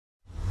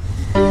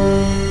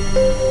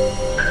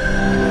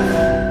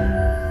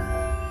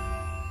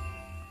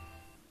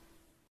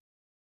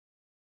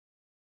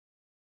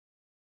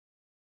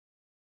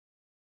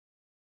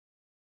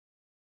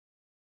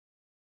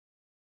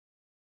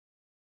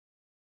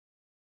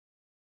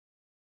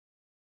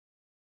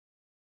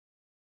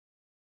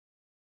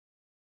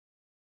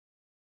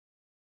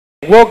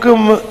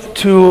Welcome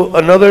to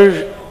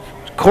another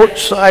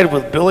Courtside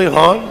with Billy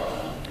Hahn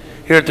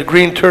here at the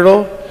Green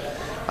Turtle.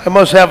 I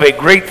must have a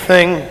great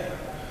thing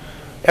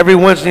every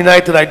Wednesday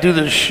night that I do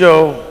this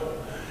show.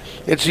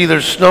 It's either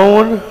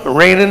snowing,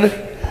 raining,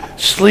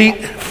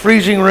 sleet,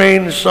 freezing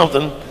rain,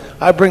 something.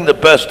 I bring the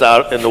best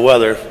out in the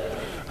weather.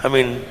 I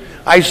mean,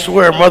 I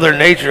swear Mother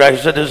Nature, I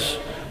said this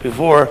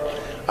before,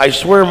 I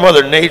swear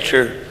Mother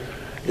Nature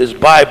is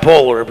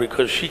bipolar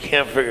because she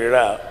can't figure it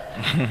out.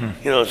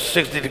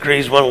 60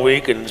 degrees one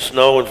week and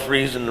snow and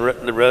freezing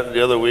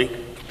the other week.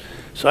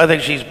 So I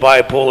think she's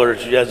bipolar.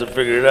 She hasn't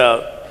figured it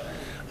out.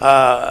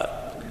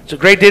 It's a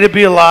great day to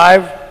be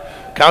alive.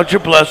 Count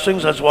your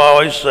blessings. That's what I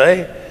always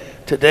say.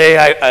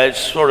 Today it's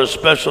sort of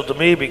special to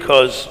me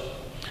because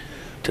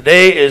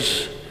today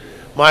is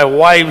my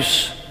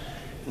wife's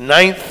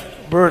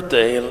 9th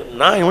birthday.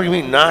 9? What do you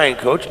mean 9,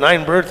 Coach?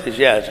 9 birthdays,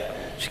 yeah.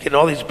 She's getting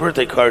all these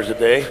birthday cards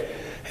today.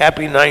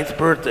 Happy 9th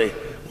birthday.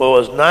 Well, it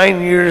was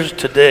 9 years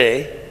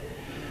today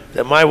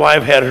that my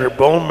wife had her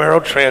bone marrow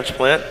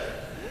transplant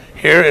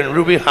here in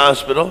Ruby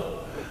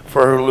Hospital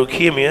for her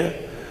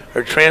leukemia.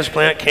 Her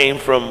transplant came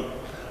from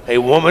a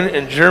woman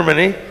in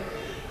Germany.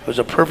 It was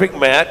a perfect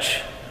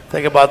match.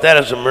 Think about that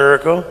as a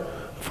miracle.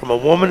 From a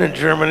woman in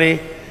Germany,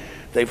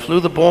 they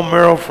flew the bone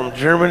marrow from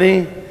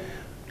Germany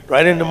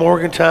right into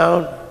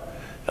Morgantown.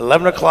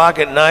 11 o'clock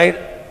at night,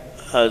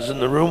 I was in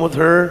the room with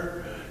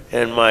her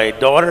and my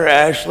daughter,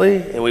 Ashley,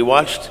 and we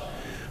watched.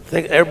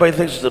 Everybody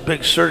thinks it's a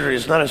big surgery.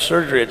 It's not a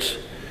surgery.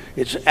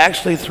 It's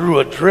actually through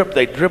a drip.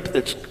 They drip.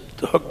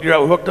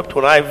 You're hooked up to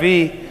an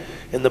IV,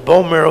 and the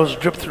bone marrows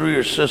drip through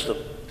your system.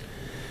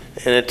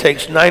 And it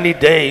takes 90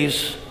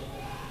 days.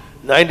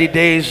 90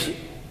 days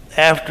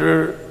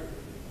after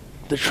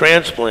the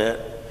transplant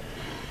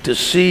to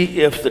see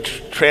if the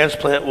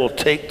transplant will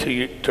take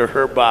to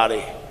her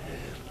body,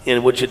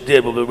 in which it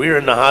did. But we were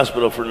in the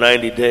hospital for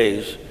 90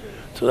 days,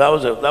 so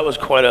that was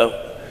quite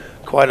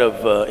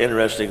a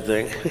interesting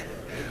thing.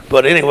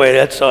 But anyway,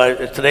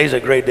 today's a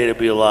great day to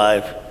be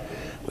alive.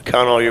 We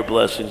count all your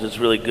blessings. It's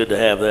really good to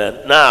have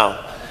that.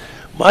 Now,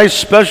 my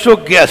special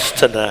guest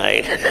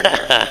tonight.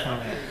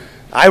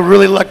 I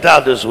really lucked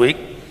out this week.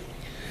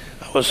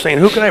 I was saying,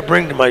 who can I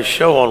bring to my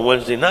show on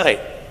Wednesday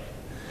night?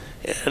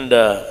 And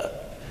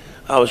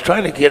I was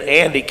trying to get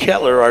Andy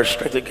Kettler, our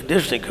strength and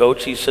conditioning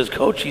coach. He says,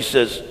 Coach,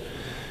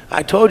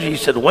 I told you, he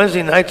said,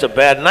 Wednesday night's a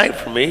bad night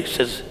for me. He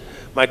says,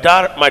 my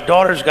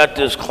daughter's got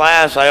this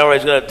class I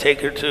always got to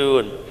take her to,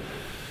 and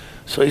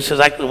so he says,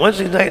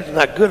 Wednesday night is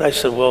not good. I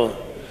said, well,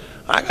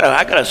 I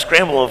gotta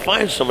scramble and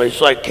find somebody.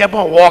 So I kept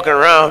on walking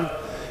around,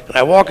 and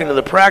I walk into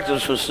the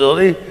practice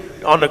facility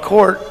on the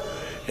court,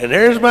 and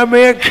there's my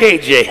man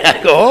KJ.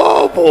 I go,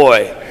 oh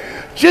boy,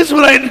 just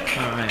when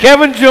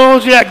Kevin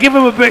Jones, yeah, give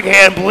him a big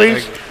hand,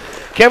 please.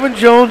 Kevin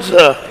Jones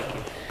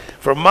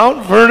from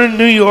Mount Vernon,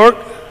 New York,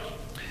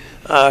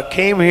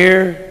 came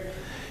here.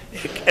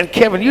 And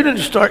Kevin, you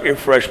didn't start your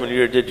freshman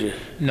year, did you?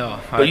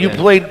 No, but you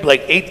played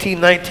like 18,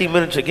 19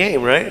 minutes a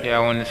game, right? Yeah,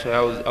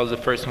 I was the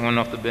first one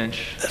off the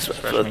bench.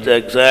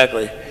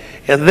 Exactly.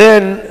 And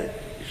then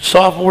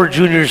sophomore,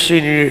 junior,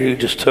 senior year, you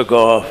just took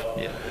off.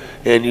 Yeah.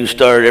 And you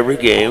started every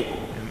game.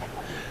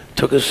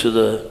 Took us to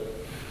the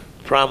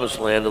promised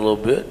land a little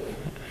bit.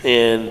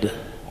 And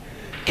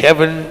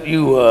Kevin,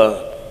 you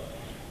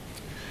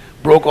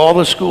broke all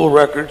the school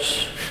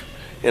records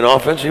in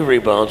offensive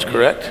rebounds,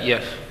 correct?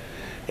 Yes.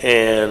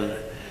 And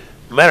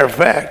matter of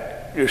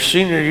fact, your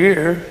senior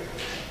year,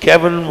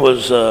 Kevin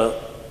was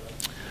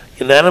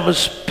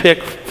unanimous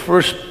pick,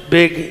 first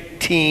big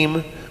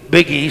team,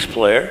 Big East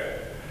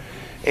player,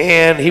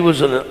 and he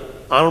was an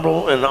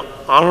honorable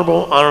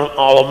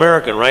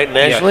All-American, right,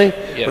 nationally?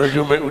 Yes.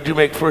 Or would you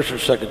make first or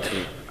second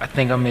team? I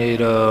think I made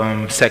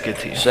second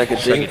team. Second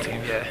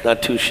team, yeah.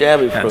 Not too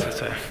shabby for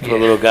a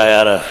little guy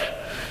out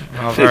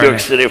of New York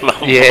City, Mount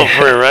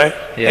Vernon, right?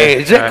 Yeah.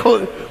 Hey, is that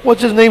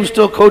what's his name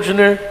still coaching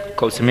there?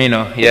 Coach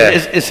Amino, yeah.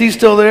 Is he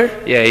still there?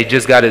 Yeah, he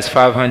just got his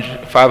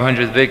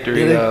 500th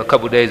victory a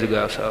couple days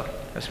ago, so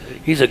that's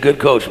he's a good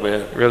coach,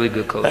 man. Really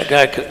good coach.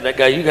 That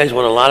guy, you guys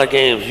won a lot of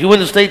games. You win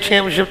the state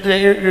championship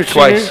your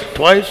twice. Senior?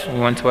 Twice? We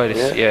won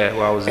twice, yeah,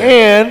 while I was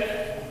there.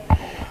 And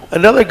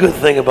another good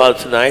thing about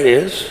tonight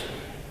is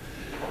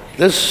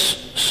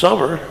this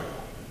summer,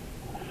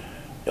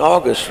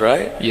 August,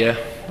 right? Yeah,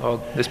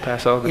 this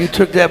past August. You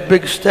took that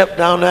big step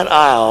down that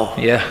aisle.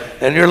 Yeah.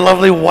 And your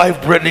lovely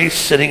wife, Brittany's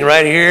sitting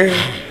right here.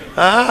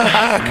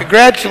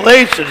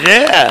 Congratulations,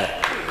 yeah.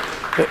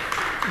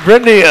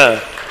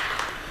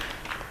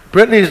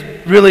 Brittany's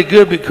really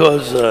good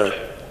because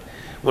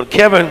when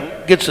Kevin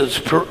gets his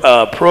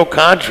pro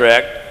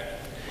contract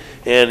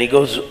and he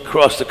goes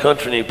across the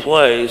country and he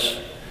plays,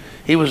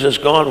 he was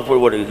just gone for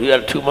he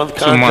had a 2-month contract?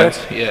 2 months,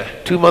 yeah.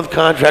 2-month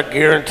contract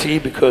guarantee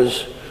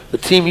because the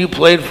team you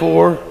played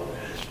for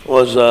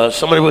was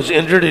somebody was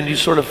injured and you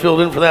sort of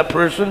filled in for that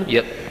person?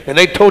 Yep. And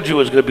they told you it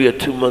was going to be a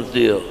 2-month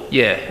deal.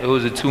 Yeah, it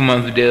was a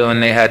 2-month deal,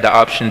 and they had the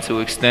option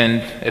to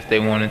extend if they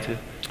wanted to.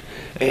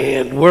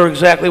 And where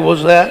exactly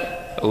was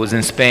that? It was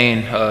in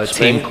Spain, a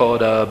team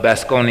called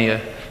Baskonia.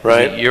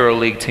 Right. It's a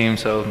EuroLeague team,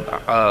 so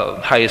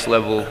highest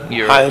level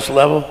Euro. Highest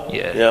level?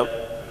 Yeah. Yep.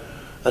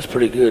 That's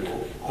pretty good.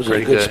 Was it a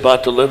Pretty good good.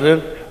 spot to live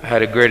in? I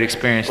had a great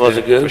experience Was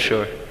there, it good? for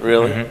sure.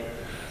 Really? Mhm.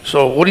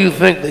 So what do you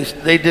think?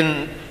 They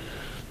didn't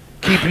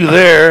keep you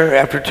there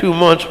after 2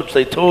 months, which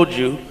they told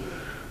you.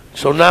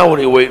 So now what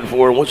are you waiting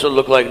for? What's it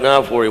look like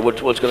now for you?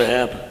 What's going to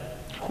happen?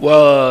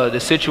 Well, the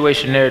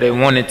situation there, they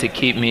wanted to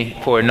keep me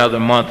for another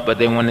month, but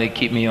they wanted to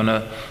keep me on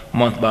a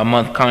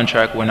month-by-month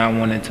contract when I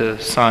wanted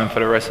to sign for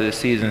the rest of the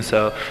season.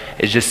 So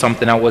it's just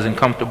something I wasn't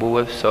comfortable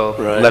with. So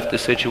left the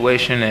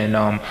situation, and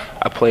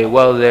I played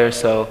well there.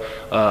 So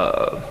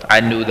I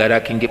knew that I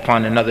can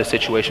find another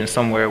situation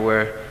somewhere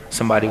where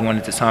somebody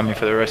wanted to sign me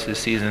for the rest of the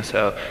season.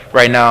 So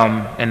right now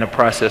I'm in the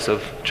process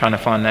of trying to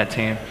find that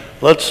team.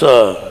 Let's.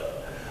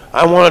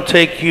 I want to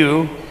take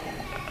you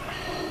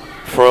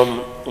from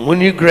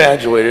when you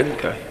graduated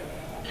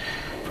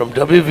from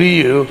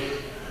WVU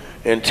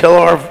and tell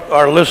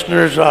our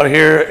listeners out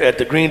here at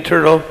the Green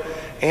Turtle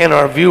and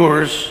our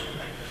viewers,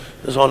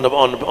 this is on the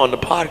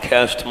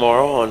podcast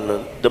tomorrow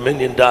on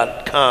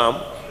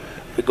Dominion.com.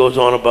 It goes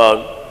on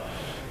about,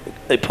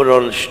 they put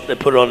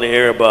it on the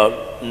air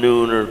about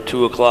noon or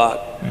 2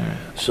 o'clock.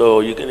 So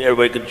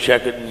everybody can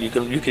check it, and you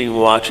can even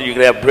watch it. You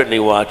can have Brittany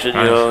watch it,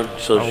 you know.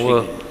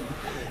 So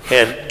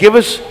and give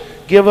us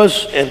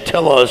and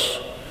tell us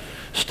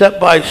step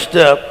by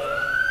step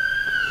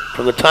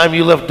from the time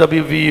you left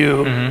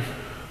WVU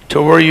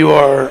to where you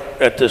are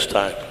at this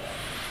time.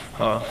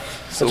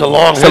 It's a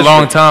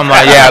long time.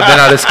 Like, yeah, I've been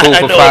out of school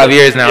for 5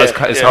 years now.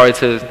 It's hard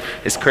to,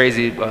 it's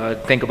crazy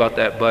think about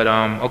that. But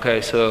okay,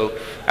 so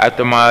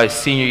after my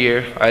senior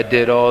year, I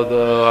did all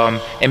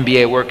the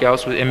NBA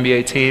workouts with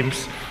NBA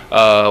teams.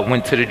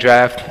 Went to the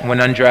draft,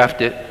 went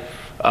undrafted.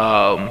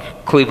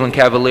 Cleveland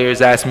Cavaliers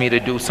asked me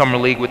to do summer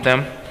league with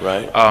them.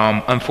 Right.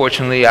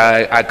 Unfortunately,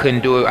 I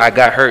couldn't do it. I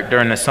got hurt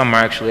during the summer.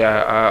 Actually,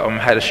 I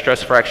had a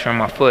stress fracture in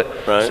my foot,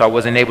 so I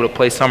wasn't able to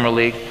play summer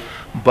league.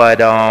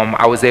 But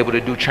I was able to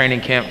do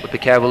training camp with the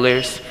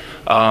Cavaliers.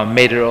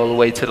 Made it all the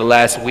way to the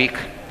last week.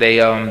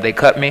 They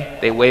cut me,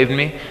 they waived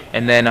me,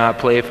 and then I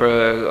played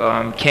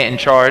for Canton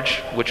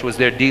Charge, which was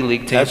their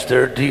D-League team. That's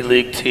their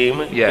D-League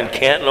team in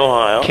Canton,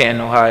 Ohio.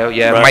 Canton, Ohio,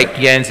 yeah. Right. Mike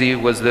Ganzi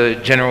was the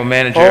general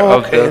manager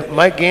of the...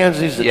 Mike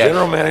Ganzi's the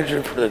general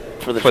manager for the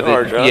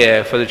Charge, huh?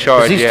 Yeah, for the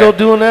Charge, Is he still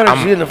doing that, or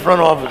is he in the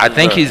front office? I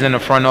think he's in the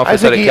front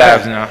office of the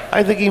Cavs now.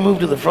 I think he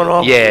moved to the front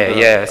office.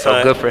 Yeah,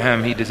 so good for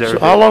him. He deserved it.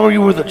 So how long were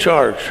you with the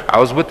Charge? I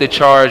was with the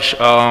Charge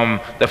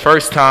the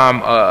first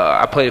time.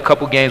 I played a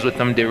couple games with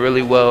them, did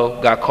really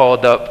well, got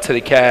called up to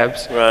the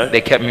Cavs. Right. They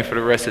kept me for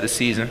the rest of the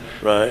season.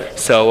 Right.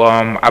 So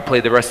I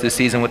played the rest of the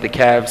season with the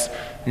Cavs.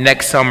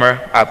 Next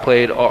summer, I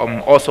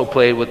also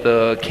played with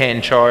the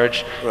Canton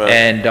Charge,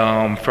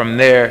 and from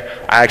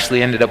there, I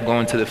actually ended up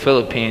going to the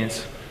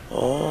Philippines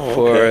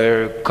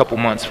for a couple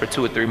months, for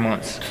 2 or 3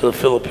 months. To the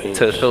Philippines.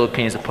 To the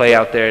Philippines to play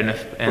out there in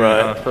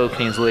the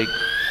Philippines League.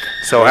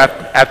 So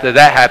after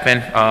that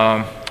happened,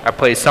 I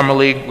played summer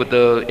league with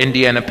the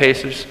Indiana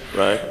Pacers,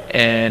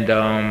 and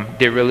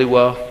did really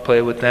well.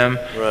 Played with them,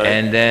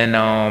 and then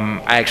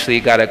I actually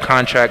got a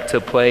contract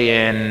to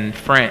play in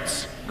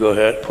France. Go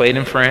ahead. Played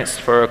in France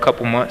for a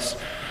couple months.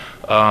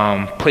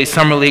 Played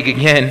summer league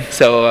again,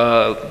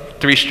 so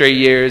 3 straight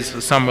years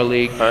of summer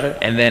league,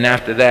 and then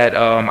after that,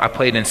 I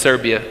played in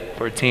Serbia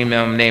for a team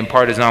named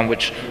Partizan,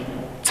 which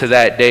to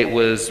that date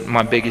was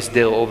my biggest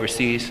deal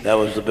overseas. That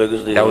was the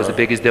biggest deal. That was the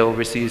biggest deal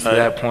overseas to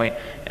that point.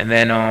 And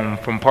then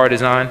from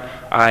Partizan,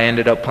 I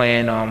ended up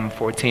playing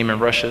for a team in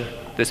Russia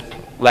this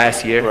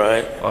last year,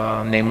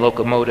 named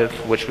Lokomotiv,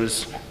 which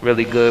was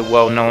really good,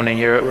 well known in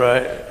Europe.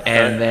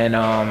 And then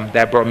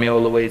that brought me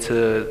all the way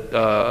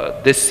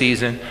to this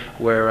season,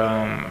 where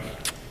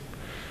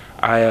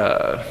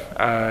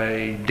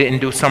I didn't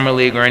do summer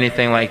league or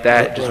anything like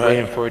that, just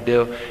waiting for a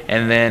deal.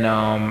 And then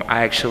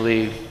I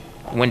actually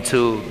went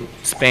to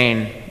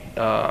Spain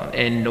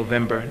in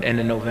November, end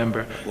of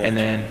November, and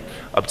then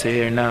up to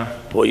here now.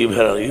 Boy, you've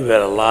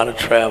had a lot of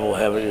travel,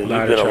 haven't you?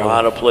 You've been a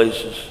lot of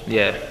places.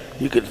 Yeah.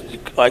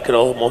 I could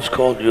almost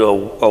call you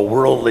a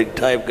world league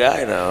type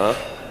guy now,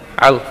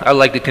 huh? I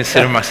like to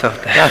consider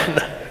myself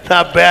that.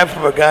 Not bad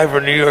from a guy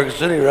from New York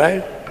City,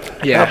 right?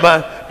 Yeah.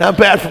 Not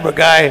bad from a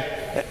guy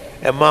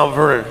at Mount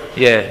Vernon.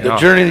 Yeah. The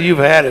journey that you've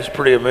had is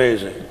pretty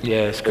amazing.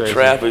 Yeah, it's crazy. The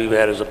traffic you've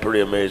had is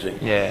pretty amazing.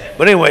 Yeah.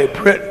 But anyway,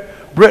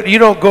 Britt, you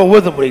don't go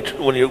with him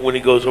when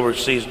he goes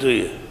overseas, do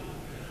you?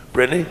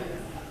 Brittany?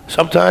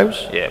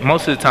 Sometimes? Yeah,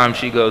 most of the time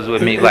she goes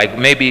with me. Like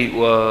maybe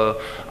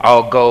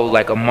I'll go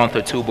like a month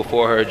or 2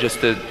 before her just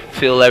to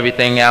fill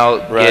everything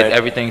out, get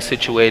everything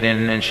situated,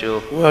 and then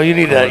she'll. Well, you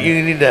need that. You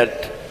need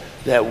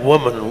that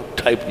woman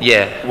type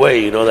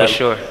way. You know that. For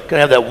sure. Gotta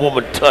have that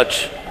woman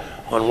touch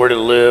on where to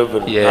live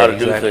and how to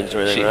do things,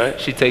 right?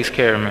 She takes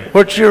care of me.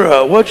 What's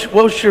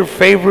your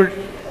favorite?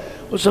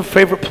 What's the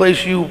favorite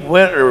place you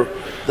went, or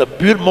the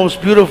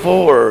most beautiful,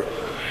 or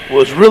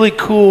was really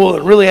cool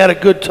and really had a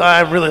good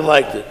time, really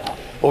liked it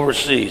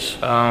overseas?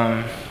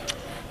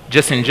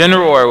 Just in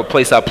general, or a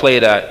place I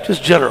played at?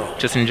 Just general.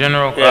 Just in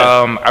general.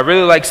 Yeah. I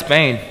really like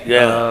Spain.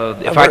 Yeah.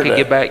 If I could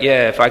get back,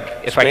 if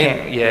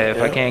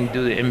I can't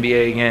do the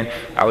NBA again,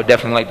 I would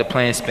definitely like to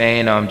play in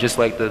Spain. Just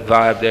like the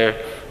vibe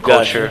there,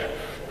 culture.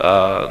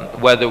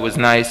 Weather was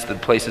nice. The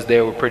places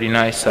there were pretty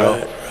nice.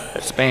 So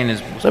Spain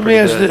is. Let me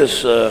ask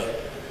this: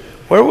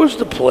 where was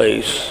the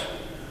place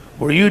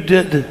where you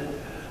did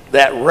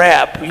that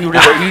rap? You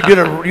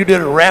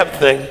did a rap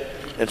thing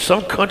in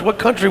some country. What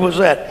country was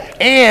that?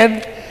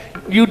 And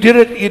you did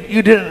it.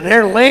 You did it in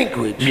their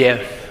language.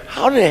 Yeah.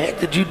 How the heck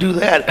did you do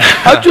that?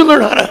 How'd you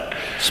learn how to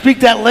speak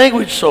that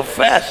language so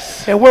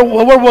fast? And where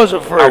was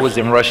it first? I was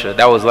in Russia.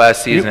 That was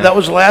last season. That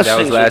was last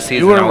season.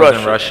 You were in Russia. I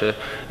was in Russia,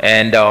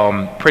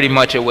 and pretty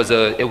much it was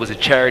a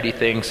charity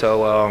thing.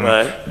 So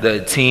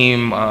the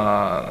team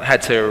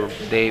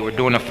they were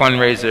doing a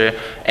fundraiser,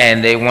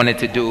 and they wanted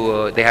to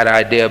do. They had an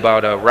idea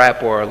about a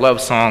rap or a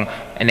love song,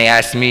 and they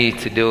asked me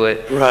to do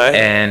it. Right.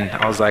 And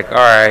I was like, all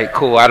right,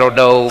 cool. I don't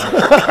know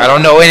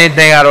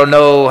anything. I don't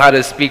know how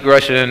to speak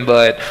Russian,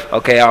 but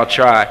okay, I'll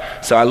try.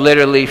 So I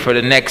literally, for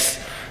the next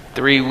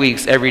 3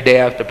 weeks, every day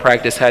after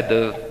practice, had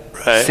to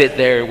sit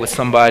there with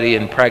somebody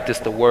and practice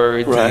the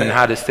words and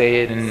how to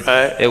say it, and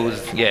it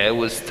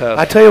was tough.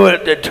 I tell you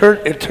what, it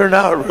turned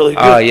out really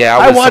good. Oh yeah,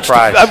 I was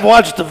surprised. I've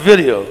watched the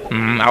video.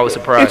 I was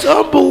surprised. It's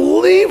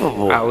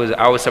unbelievable.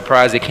 I was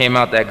surprised it came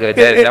out that good.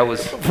 That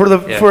was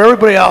for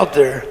everybody out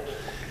there.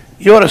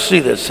 You ought to see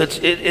this.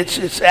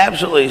 It's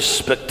absolutely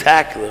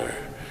spectacular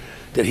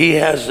that he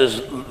has this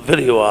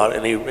video out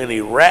and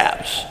he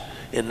raps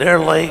in their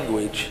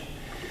language,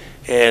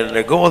 and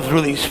they're going through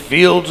these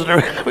fields, and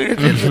I mean,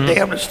 it's the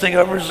damnedest thing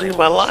I've ever seen in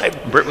my life.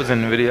 Britt was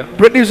in the video.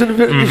 Brittany's in the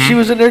video. She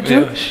was in there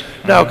too. Yeah.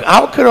 Now,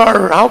 how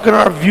can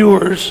our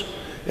viewers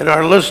and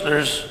our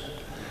listeners?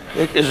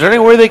 Is there any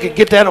way they could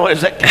get that on?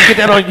 Can you get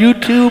that on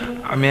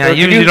YouTube? I mean, I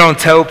usually don't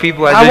tell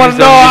people. I want to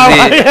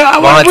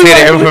know. Volunteer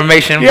the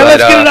information. Yeah,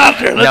 let's get it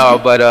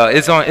out there.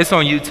 It's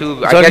on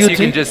YouTube. I guess you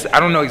can just. I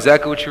don't know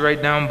exactly what you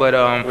write down, but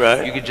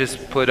you could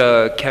just put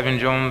Kevin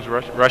Jones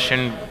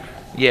Russian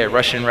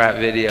rap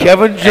video.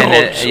 Kevin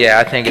Jones.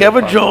 I think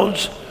Kevin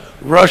Jones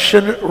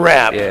Russian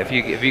rap. Yeah, if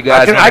you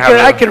guys.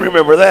 I can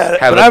remember that,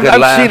 but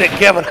I've seen it,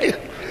 Kevin.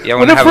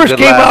 When it first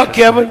came out,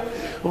 Kevin.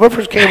 When it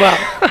first came out.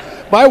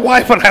 My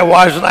wife and I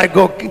watched, and I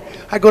go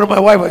to my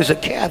wife. I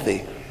said,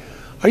 Kathy,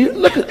 are you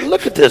look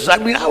at this? I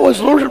mean,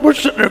 we're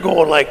sitting there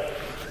going like,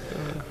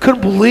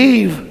 couldn't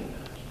believe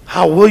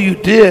how well you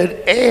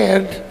did,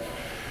 and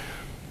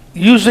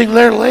using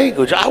their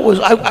language.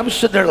 I'm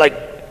sitting there like,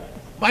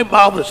 my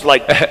mouth is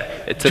like.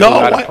 It took a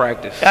lot of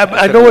practice.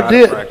 I know it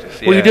did.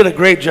 Well, you did a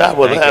great job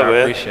with that, man. I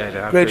appreciate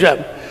it. Great job.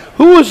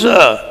 Who was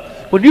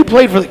when you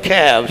played for the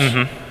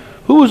Cavs?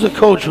 Who was the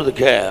coach for the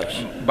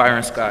Cavs?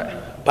 Byron Scott.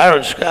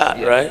 Byron Scott,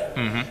 right?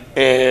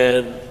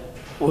 And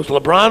was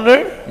LeBron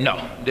there?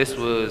 No, this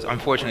was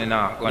unfortunately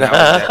not.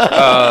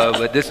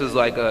 But this was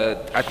like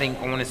I think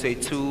I want to say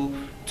two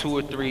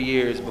or 3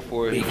 years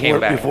before he came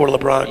back. Before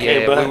LeBron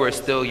came back. Yeah, we were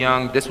still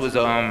young. This was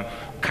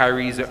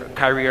Kyrie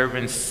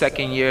Irving's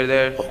second year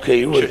there. Okay,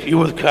 you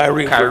were with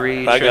Kyrie.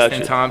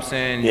 Tristan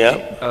Thompson.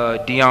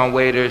 Yeah. Dion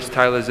Waiters,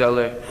 Tyler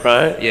Zeller.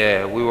 Right.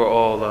 Yeah, we were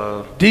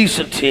all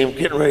decent team,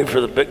 getting ready for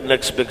the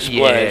next big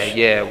splash.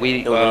 Yeah.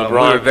 We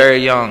were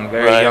very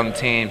young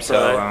team.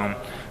 So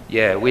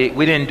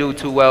we didn't do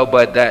too well,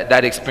 but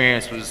that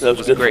experience was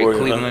great.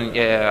 Cleveland.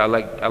 Yeah,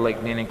 I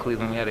like being in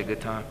Cleveland. We had a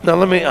good time. Now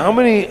how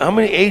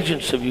many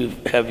agents have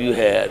you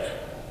had?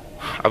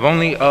 I've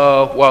only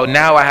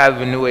now I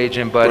have a new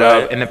agent,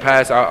 but in the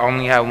past I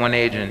only had one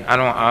agent.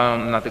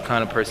 I'm not the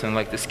kind of person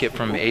like to skip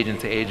from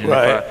agent to agent.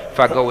 Right. If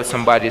I go with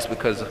somebody, it's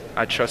because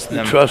I trust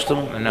them. You trust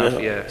them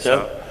enough. Yeah.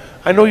 So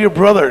I know your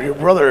brother.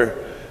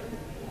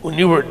 When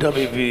you were at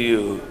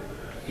WVU,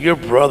 your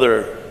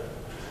brother,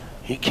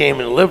 he came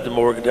and lived in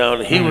Morgantown.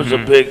 And he was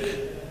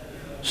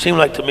seemed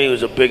like to me he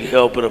was a big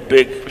help and a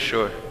big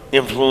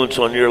influence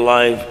on your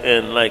life,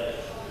 and like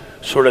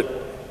sort of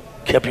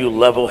kept you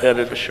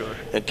level-headed for sure,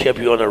 and kept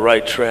you on the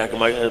right track.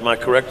 Am I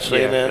correct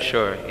saying that? Yeah, for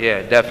sure.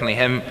 Yeah, definitely.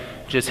 Him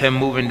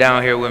moving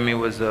down here with me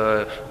was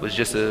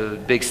just a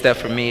big step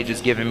for me.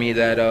 Just giving me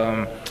that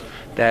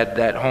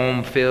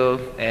home feel,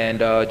 and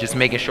just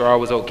making sure I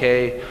was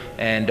okay,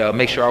 and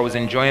make sure I was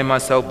enjoying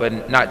myself,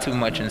 but not too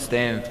much, and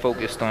staying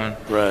focused on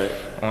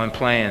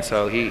playing.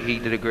 So he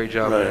did a great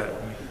job of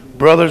that.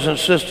 Brothers and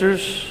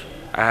sisters?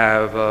 I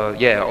have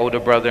older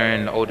brother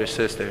and older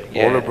sister.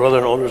 Yeah. Older brother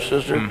and older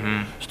sister.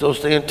 Still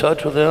stay in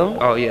touch with them?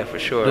 Oh yeah, for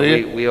sure.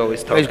 We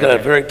always talk. He's got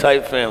a very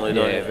tight family,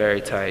 don't you? Yeah,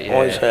 very tight. Yeah.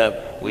 Always have.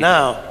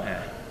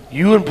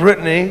 You and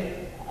Brittany,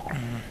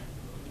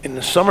 in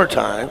the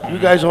summertime, you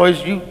guys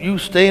always you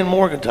stay in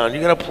Morgantown. You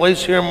got a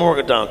place here in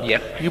Morgantown. Yeah.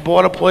 You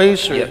bought a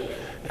place, or? Yeah.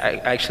 I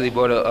actually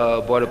bought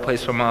a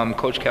place from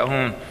Coach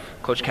Calhoun.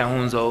 Coach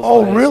Calhoun's old.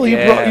 Oh place. really?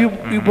 Yeah.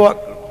 You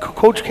bought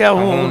Coach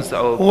Calhoun,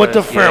 who went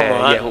to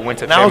Fairmont. Yeah, who went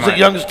to now Fairmont. Now he's at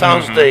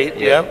Youngstown State.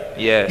 Yeah.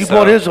 Yeah. You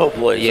bought his whole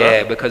place.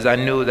 Yeah, because I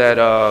knew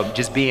that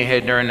just being here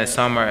during the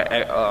summer,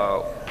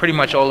 pretty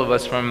much all of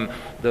us from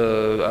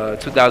the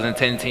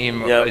 2010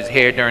 team is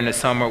here during the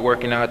summer,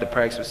 working out at the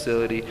practice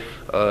facility,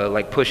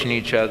 like pushing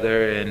each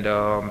other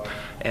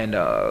and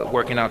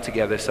working out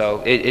together.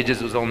 So it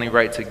just was only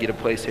right to get a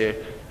place here.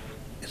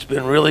 It's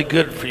been really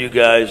good for you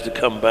guys to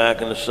come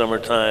back in the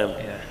summertime.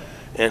 Yeah.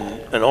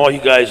 And all you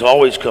guys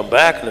always come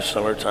back in the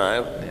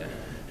summertime. Yeah.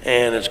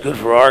 And it's good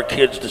for our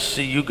kids to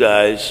see you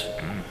guys,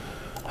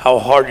 how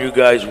hard you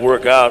guys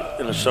work out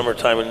in the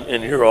summertime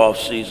in your off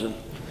season,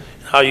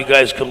 how you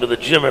guys come to the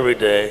gym every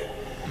day.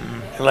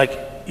 And like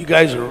you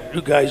guys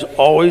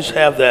always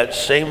have that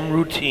same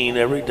routine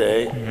every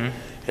day. And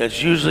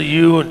it's usually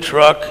you and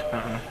Truck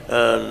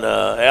and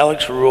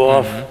Alex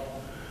Ruoff.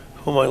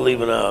 Who am I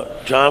leaving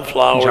out? John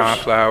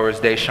Flowers.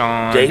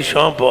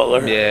 Deshaun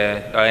Butler.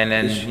 Yeah, and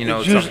then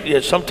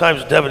usually,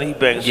 sometimes Devin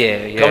Ebanks.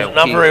 Yeah.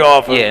 Not very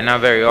often. Yeah, not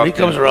very often. He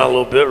comes around a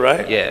little bit,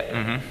 right?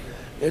 Yeah.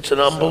 It's an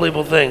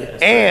unbelievable thing,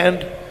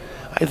 and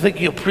I think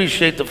you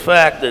appreciate the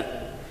fact that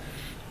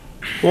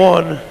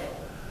one,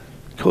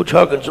 Coach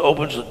Huggins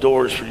opens the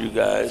doors for you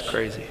guys. It's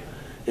crazy.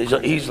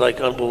 He's like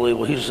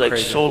unbelievable. He's like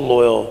so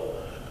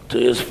loyal to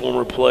his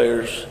former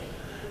players,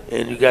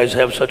 and you guys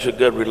have such a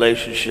good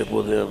relationship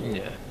with him.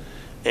 Yeah.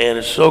 And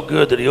it's so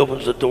good that he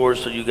opens the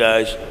doors to you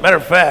guys. Matter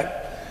of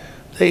fact,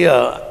 they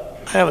I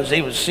haven't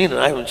even seen it.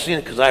 I haven't seen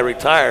it because I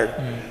retired.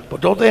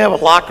 But don't they have a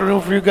locker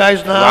room for you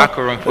guys now?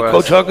 Locker room for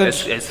Coach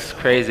Huggins. It's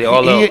crazy.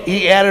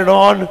 He added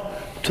on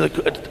to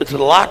the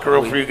locker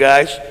room for you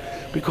guys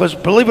because,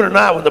 believe it or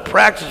not, when the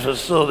practice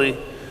facility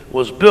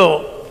was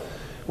built,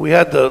 we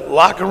had the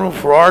locker room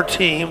for our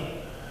team,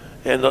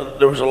 and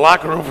there was a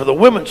locker room for the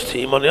women's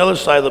team on the other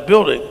side of the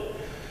building.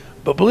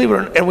 But believe it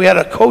or not, and we had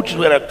a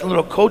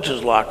little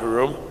coach's locker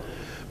room,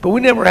 but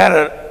we never had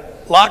a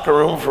locker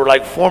room for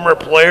like former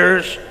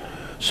players.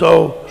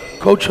 So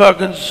Coach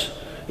Huggins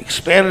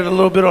expanded a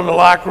little bit on the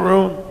locker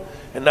room,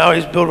 and now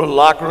he's built a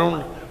locker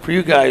room for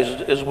you guys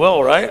as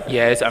well, right?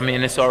 Yeah, it's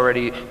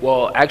already,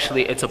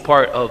 actually it's a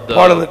part of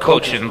the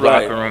coaching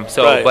locker room.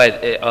 So,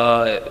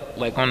 but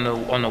like on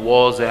the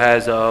walls, it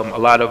has a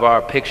lot of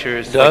our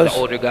pictures, like the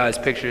older guys'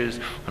 pictures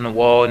on the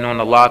wall and on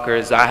the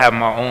lockers. I have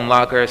my own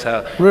locker,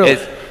 so really?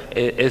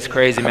 It's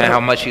crazy, man,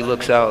 how much he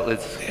looks out.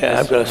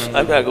 I've got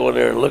to go in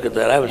there and look at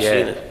that. I haven't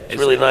seen it. It's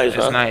really nice,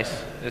 huh?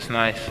 It's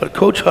nice. But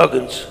Coach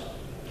Huggins,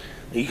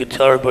 you can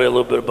tell everybody a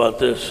little bit about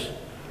this.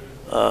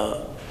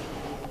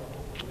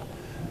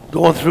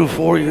 Going through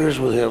 4 years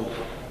with him,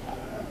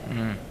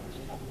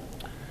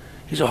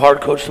 he's a hard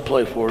coach to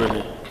play for, isn't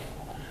he?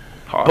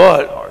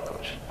 Hard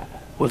coach.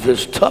 With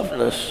his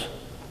toughness,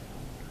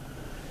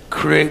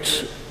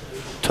 creates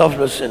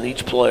toughness in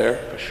each player.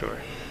 For sure.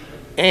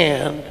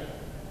 And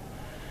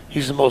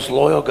he's the most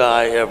loyal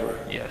guy ever.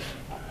 Yes,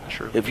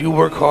 true. If you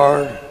work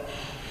hard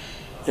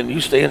and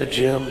you stay in the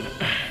gym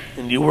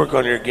and you work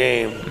on your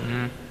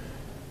game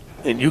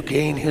and you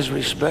gain his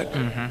respect,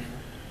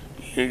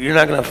 you're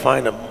not going to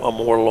find a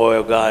more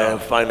loyal guy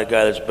and find a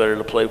guy that's better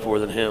to play for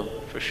than him.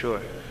 For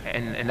sure.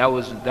 And that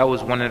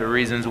was one of the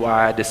reasons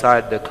why I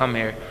decided to come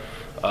here,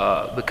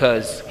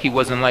 because he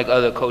wasn't like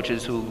other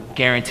coaches who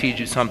guaranteed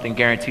you something,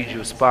 guaranteed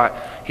you a spot.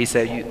 He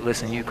said,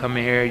 "Listen, you come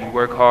in here, you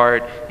work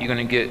hard, you're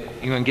gonna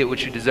get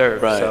what you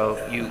deserve. Right. So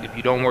if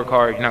you don't work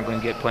hard, you're not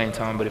gonna get playing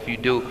time. But if you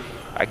do,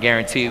 I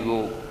guarantee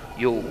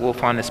we'll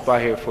find a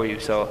spot here for you."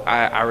 So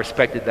I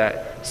respected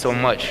that so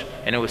much,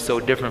 and it was so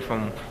different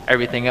from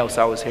everything else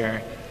I was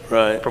hearing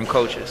from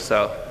coaches.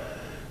 So,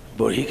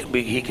 but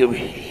he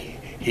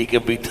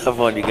can be tough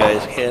on you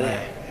guys, can't he?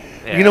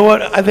 Yeah. You know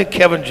what? I think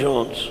Kevin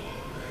Jones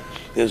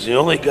is the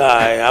only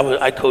guy.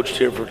 I coached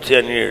here for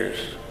 10 years,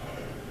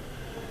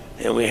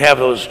 and we have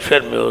those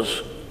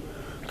treadmills.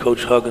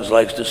 Coach Huggins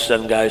likes to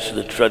send guys to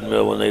the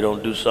treadmill when they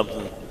don't do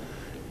something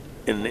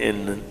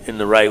in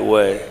the right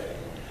way.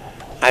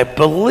 I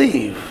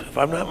believe, if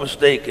I'm not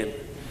mistaken,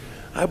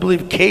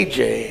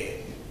 KJ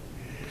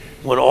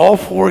went all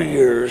 4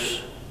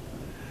 years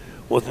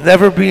with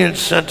never being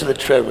sent to the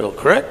treadmill,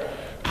 correct?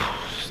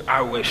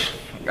 I wish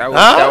that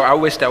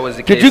was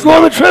the case. Did you go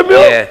on the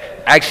treadmill? Yeah,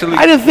 actually.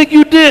 I didn't think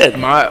you did.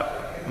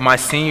 My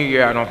senior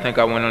year, I don't think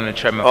I went on the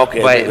treadmill.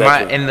 Okay.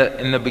 But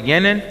in the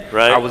beginning,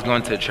 I was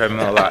going to the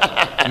treadmill a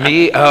lot.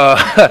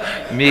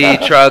 me,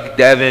 Truck,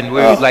 Devin, we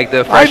were like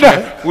the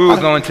freshmen. We were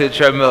going to the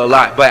treadmill a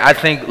lot. But I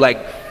think like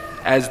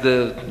as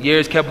the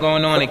years kept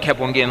going on, it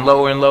kept on getting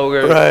lower and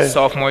lower. Right.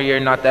 Sophomore year,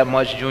 not that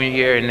much. Junior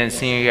year, and then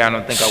senior year, I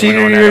don't think I went on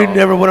Senior that year, at all. you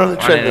never went on the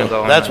treadmill.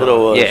 That's what it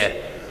was.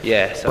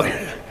 Yeah. So. But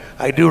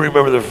I do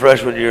remember the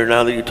freshman year.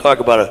 Now that you talk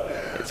about it,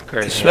 it's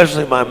crazy.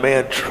 Especially my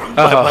man,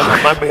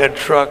 my man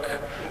Truck.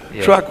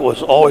 Yeah. Truck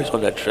was always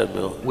on that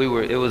treadmill.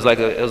 It was like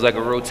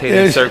a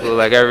rotating circle.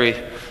 Like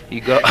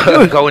you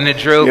go in the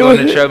drill, go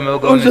in the treadmill,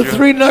 go in the drill. It was the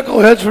three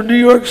knuckleheads from New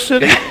York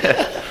City.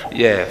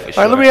 Yeah, for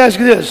sure. All right, let me ask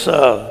you this.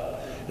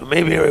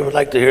 Maybe I would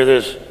like to hear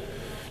this.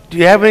 Do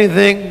you have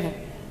anything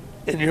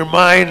in your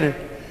mind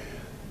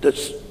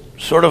that's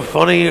sort of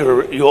funny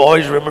or you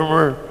always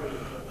remember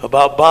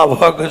about Bob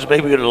Huggins,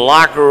 maybe in the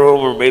locker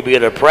room or maybe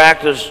at a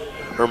practice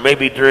or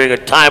maybe during a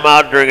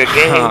timeout during a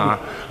game?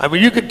 I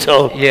mean, you could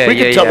tell.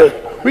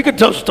 We could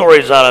tell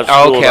stories out of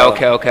school.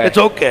 Okay. It's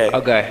okay.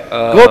 Okay.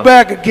 Go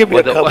back and give me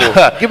a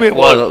couple. Give me one.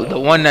 Well, the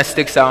one that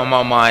sticks out in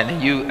my mind,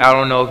 and I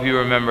don't know if you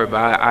remember,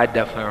 but I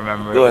definitely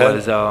remember. Go ahead.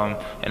 Was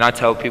and I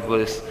tell people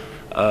this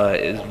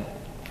is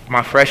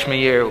my freshman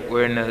year.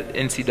 We're in the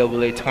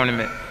NCAA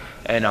tournament,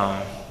 and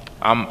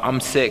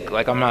I'm sick.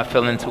 Like I'm not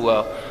feeling too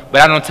well. But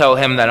I don't tell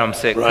him that I'm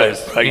sick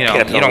because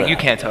you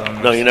can't tell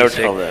him. No, you never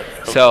tell him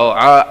that. So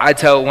I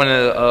tell one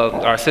of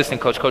our assistant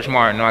coach, Coach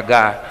Martin, our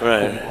guy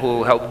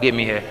who helped get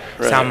me here.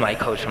 So I'm like,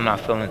 Coach, I'm not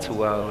feeling too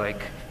well.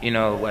 Like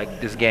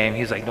like this game.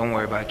 He's like, don't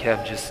worry about it,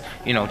 Kev.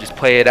 Just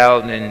play it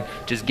out and then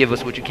just give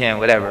us what you can,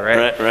 whatever,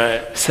 right?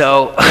 Right.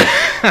 So,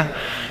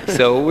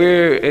 so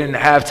we're in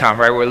halftime,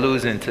 right?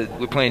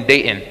 We're playing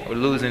Dayton. We're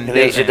losing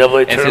Dayton.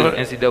 NCAA tournament?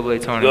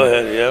 NCAA tournament. Go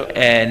ahead, yep.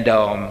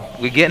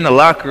 And we get in the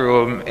locker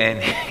room,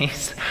 and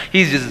he's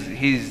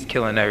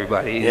killing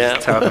everybody. He's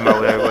just talking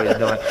about what everybody's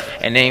doing.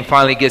 And then he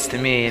finally gets to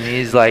me, and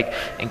he's like,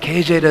 and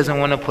KJ doesn't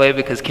want to play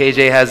because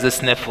KJ has the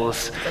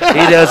sniffles. He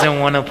doesn't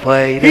want to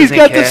play. He's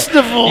got the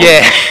sniffles.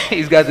 Yeah,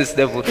 he's got the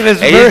sniffles. And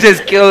he's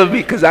just killing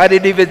me because I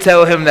didn't even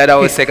tell him that I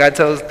was sick. I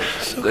told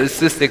the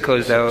assistant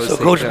coach that I was sick.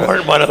 So Coach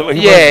Martin might have.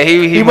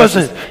 He must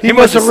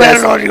have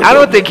ratted on you. I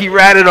don't think he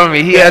ratted on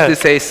me. He had to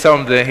say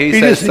something. He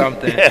said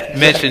something,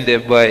 mentioned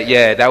it. But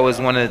yeah, that was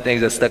one of the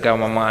things that stuck out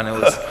in my mind. It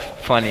was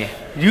funny.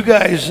 You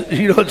guys,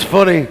 it's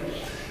funny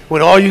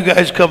when all you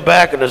guys come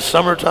back in the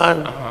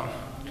summertime,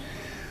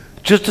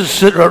 just to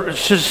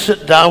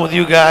sit down with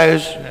you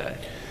guys.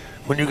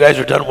 When you guys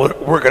are done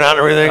working out and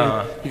everything,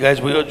 you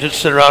guys we just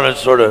sit around and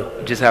sort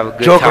of just have a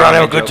good joke time around,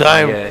 have a good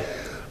time. Yeah.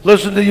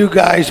 Listen to you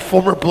guys,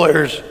 former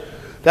players.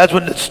 That's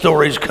when the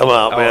stories come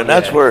out, man.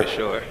 That's where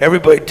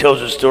everybody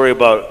tells a story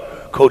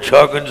about Coach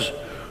Huggins,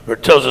 or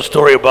tells a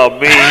story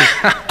about me,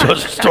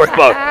 tells a story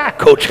about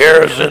Coach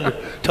Harrison,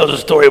 tells a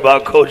story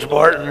about Coach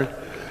Martin,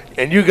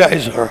 and you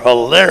guys are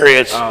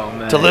hilarious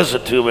to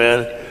listen to,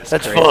 man.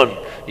 That's fun.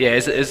 Yeah,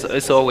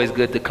 it's always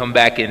good to come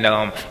back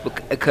and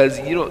because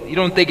you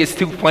don't think it's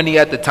too funny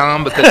at the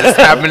time because it's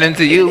happening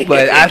to you,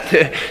 but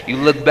after you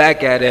look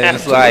back at it,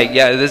 it's like,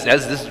 yeah, this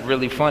is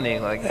really funny.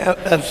 Like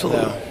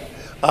absolutely.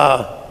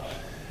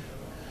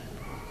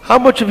 How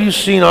much have you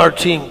seen our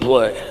team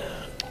play?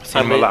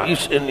 A lot.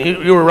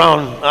 You were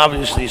around,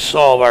 obviously,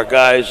 saw our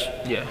guys.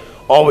 Yeah.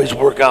 Always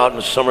work out in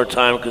the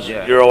summertime because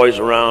you're always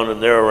around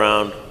and they're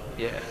around.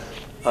 Yeah.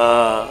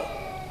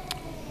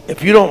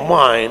 If you don't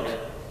mind,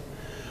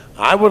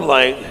 I would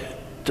like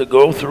to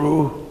go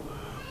through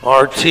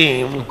our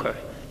team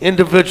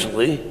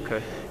individually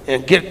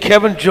and get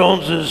Kevin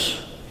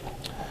Jones's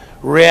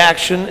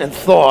reaction and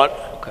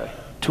thought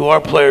to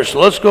our players. So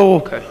let's go.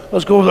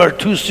 Let's go with our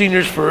two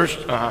seniors first.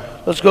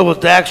 Let's go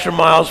with Daxter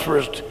Miles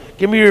first.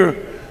 Give me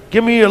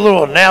a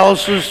little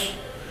analysis,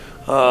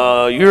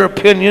 your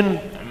opinion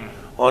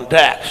on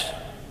Dax.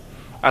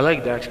 I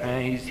like Dax,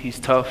 man. He's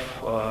tough.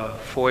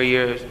 4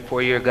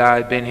 year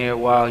guy. Been here a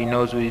while. He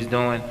knows what he's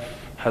doing.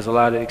 Has a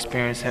lot of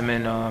experience. Him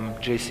and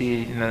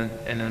JC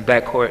in the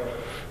backcourt.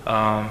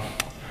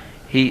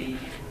 He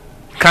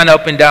kind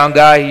of up and down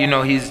guy.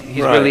 He's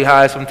really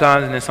high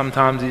sometimes, and then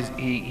sometimes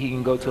he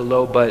can go to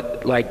low.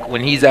 But like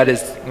when he's at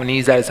his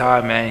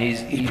high, man,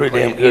 he's pretty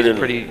damn good.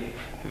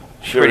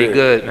 He's pretty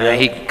good, man.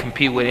 He can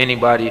compete with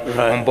anybody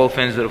on both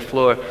ends of the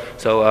floor.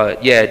 So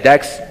yeah,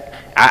 Dax.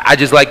 I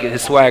just like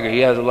his swagger.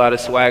 He has a lot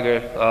of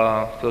swagger.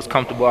 Feels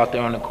comfortable out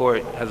there on the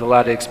court. Has a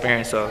lot of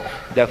experience. So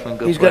definitely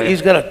good player.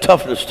 He's got a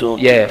toughness to him.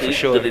 Yeah, for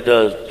sure. That he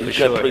does. He's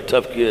got a pretty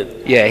tough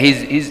kid. Yeah,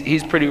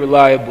 he's pretty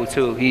reliable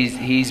too.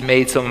 He's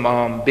made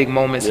some big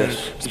moments and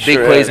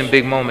big plays and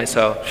big moments.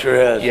 So sure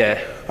has. Yeah.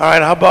 All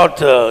right. How about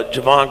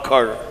Javon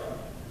Carter?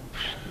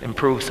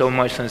 Improved so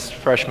much since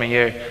freshman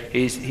year.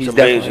 He's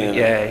amazing,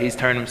 definitely he's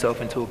turned himself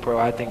into a pro.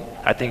 I think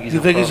he's. You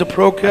think he's a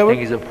pro, Kevin? I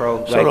think he's a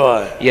pro. So do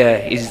I. Yeah,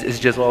 it's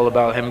just all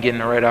about him getting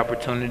the right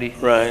opportunity.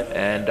 Right.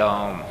 And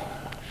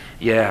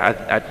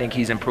yeah, I think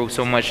he's improved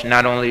so much.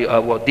 Not only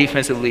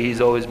defensively he's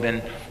always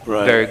been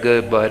very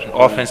good, but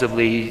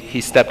offensively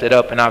he stepped it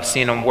up, and I've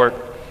seen him work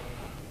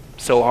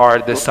so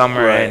hard this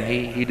summer, and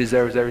he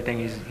deserves everything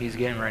he's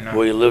getting right now.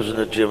 Well, he lives in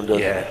the gym, doesn't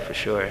he? Yeah, for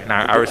sure, and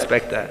I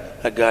respect that.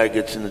 That guy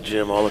gets in the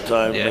gym all the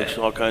time, makes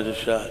all kinds of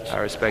shots. I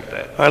respect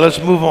that. All right, let's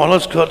move on.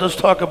 Let's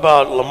talk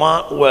about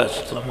Lamont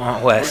West.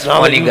 Lamont West,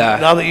 funny guy.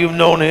 Now that you've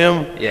known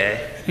him,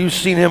 you've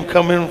seen him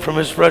come in from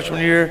his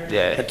freshman year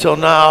until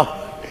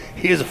now.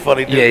 He is a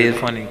funny dude. Yeah, he's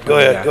funny. Go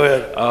ahead.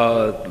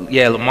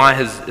 Yeah,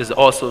 Lamont is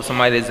also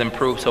somebody that's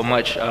improved so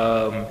much.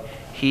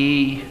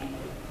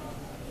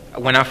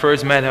 When I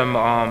first met him,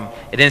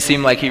 it didn't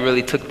seem like he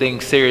really took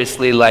things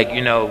seriously, like,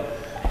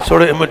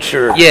 sort of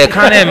immature. Yeah,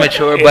 kind of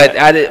immature, but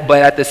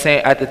at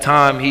the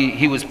time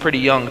he was pretty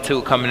young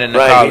too, coming into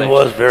college. He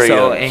was very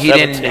young. And he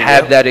didn't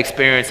have that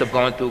experience of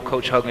going through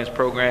Coach Huggins'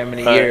 program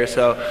in a year.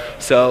 So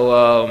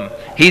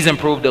he's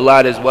improved a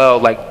lot as well.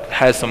 Like,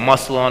 has some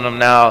muscle on him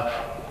now.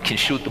 can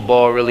shoot the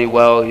ball really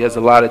well. He has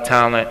a lot of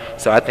talent.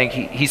 So I think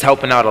he's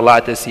helping out a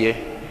lot this year.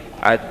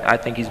 I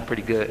think he's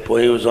pretty good.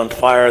 Boy, he was on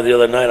fire the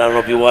other night. I don't know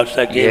if you watched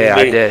that game. Yeah,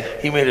 I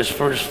did. He made his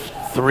first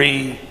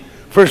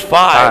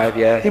five.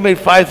 Yeah. He made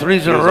 5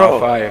 threes in a row. On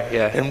fire,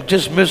 yeah. And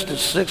just missed his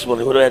 6th one.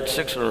 He would have had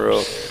 6 in a row.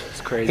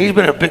 It's crazy. He's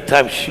been a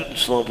big-time shooting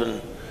slump.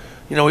 And,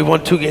 we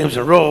won 2 games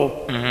in a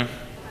row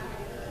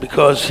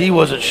because he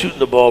wasn't shooting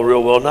the ball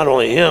real well. Not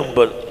only him,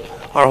 but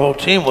our whole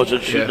team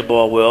wasn't shooting the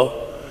ball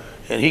well.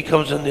 And he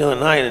comes in the other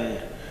night and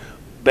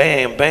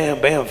bam, bam,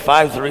 bam,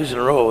 5 threes in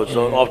a row. It's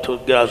off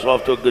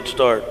to a good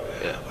start.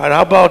 Yeah. All right,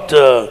 how about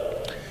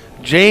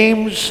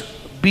James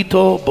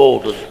Beetle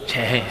Bolden?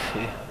 James.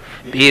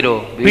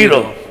 Beetle.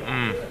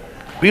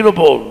 Beetle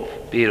Bolden.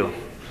 Beetle.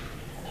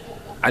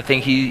 I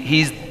think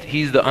he's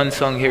the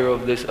unsung hero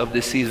of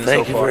this season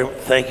so far.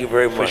 Thank you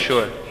very much. For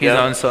sure, he's an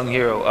unsung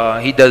hero.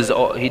 He does a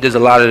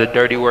lot of the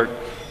dirty work.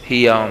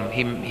 He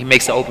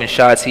makes the open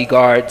shots. He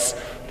guards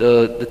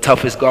the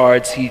toughest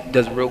guards. He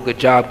does a real good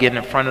job getting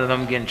in front of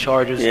them, getting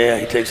charges. Yeah,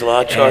 he takes a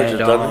lot of charges,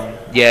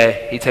 doesn't he? Yeah,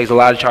 he takes a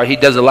lot of charges. He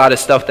does a lot of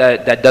stuff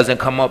that doesn't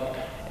come up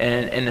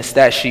in the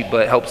stat sheet,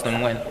 but helps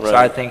them win. Right. So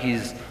I think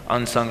he's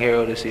unsung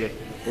hero this year.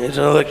 He's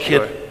another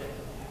kid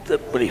that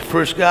when he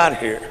first got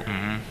here,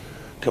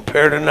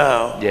 compared to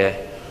now,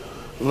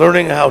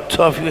 learning how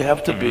tough you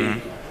have to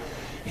be.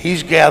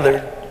 He's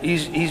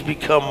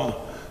become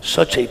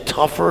such a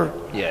tougher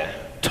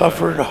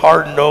and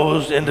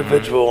hard-nosed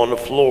individual on the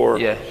floor.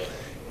 Yeah.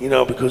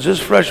 Because his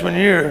freshman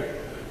year,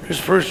 his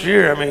first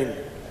year,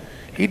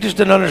 he just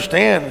didn't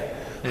understand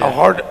how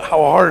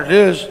hard it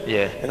is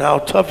and how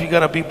tough you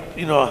gotta be,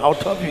 how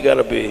tough you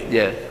gotta be.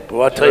 Yeah. But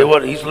I'll tell you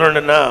what, he's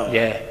learning now.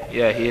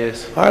 Yeah, he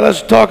is. All right,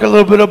 let's talk a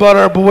little bit about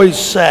our boy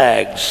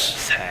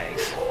Sags.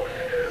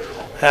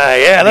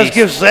 Let's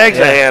give Sags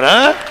a hand,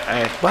 huh?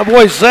 Right. My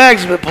boy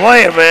Sags has been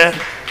playing, man.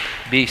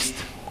 Beast.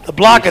 The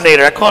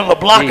Blockinator. I call him the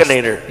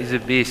Blockinator. He's a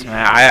beast,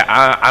 man.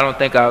 I don't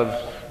think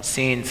I've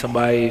seen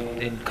somebody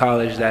in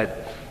college that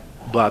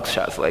blocks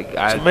shots like.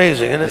 It's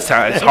amazing, isn't it? It's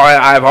hard.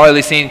 I've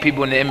hardly seen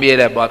people in the NBA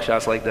that block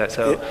shots like that.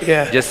 So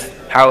just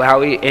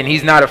how he, and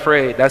he's not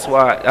afraid. That's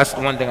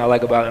the one thing I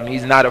like about him.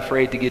 He's not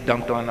afraid to get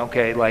dunked on.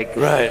 Okay,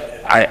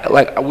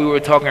 we were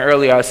talking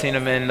earlier. I seen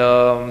him in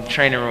the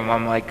training room.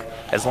 I'm like,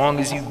 as long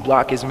as you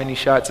block as many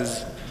shots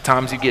as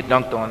times you get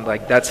dunked on,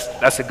 like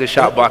that's a good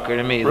shot blocker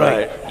to me.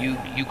 Right. Like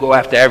you go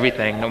after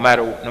everything, no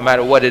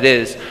matter what it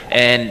is,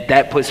 and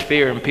that puts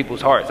fear in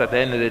people's hearts. At the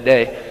end of the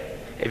day,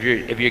 if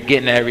you're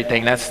getting at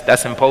everything,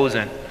 that's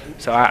imposing.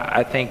 So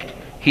I think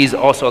he's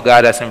also a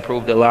guy that's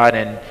improved a lot,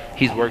 and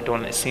he's worked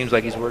on. It seems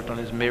like he's worked on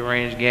his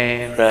mid-range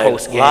game,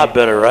 post game. A lot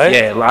better, right?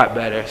 Yeah, a lot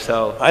better.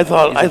 So I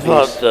thought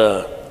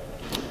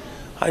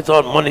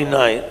Monday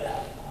night,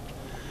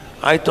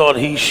 I thought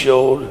he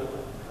showed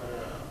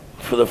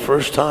for the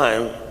first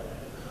time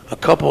a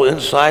couple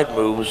inside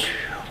moves,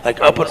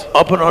 like up and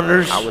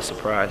unders. I was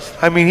surprised.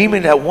 He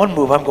made that one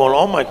move. I'm going,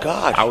 oh my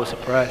gosh. I was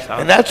surprised.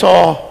 And that's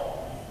all.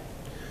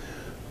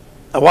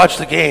 I watched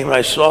the game and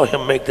I saw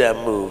him make that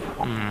move.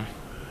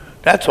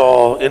 That's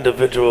all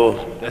individual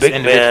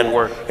big man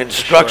work,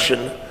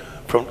 instruction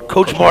from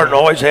Coach Martin.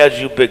 Always has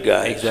you big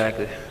guys.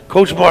 Exactly.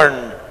 Coach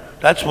Martin.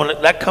 That's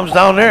when that comes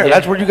down there.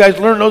 That's where you guys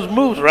learn those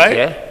moves, right?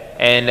 Yeah.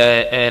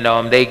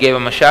 And they gave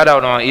him a shout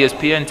out on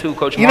ESPN too,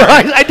 Coach Martin.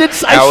 I was like,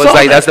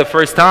 that. that's the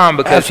first time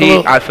because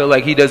Absolutely. I feel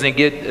like he doesn't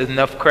get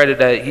enough credit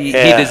that he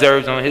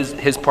deserves on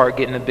his part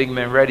getting the big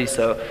men ready.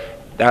 So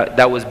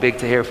that was big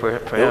to hear for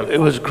him. It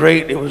was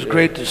great. It was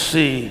great to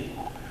see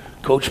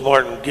Coach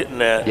Martin getting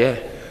that. Yeah.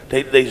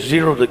 They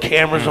zeroed the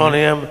cameras on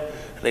him,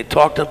 and they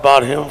talked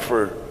about him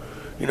for,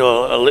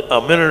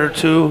 a minute or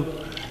two,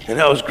 and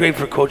that was great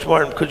for Coach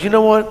Martin. Because you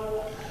know what?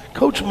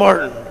 Coach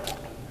Martin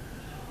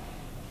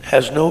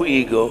has no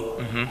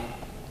ego.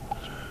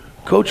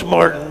 Coach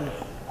Martin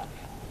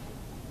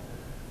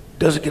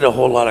doesn't get a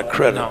whole lot of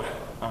credit. No.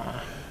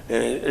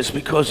 And it's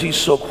because he's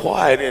so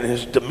quiet in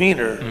his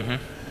demeanor,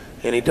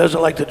 and he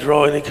doesn't like to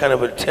draw any kind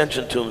of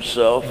attention to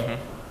himself.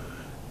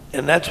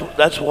 And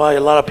that's why a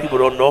lot of people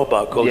don't know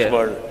about Coach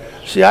Martin.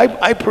 See,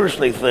 I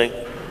personally think,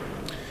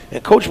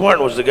 and Coach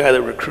Martin was the guy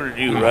that recruited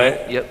you,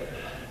 right? Yep.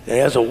 And he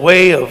has a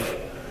way of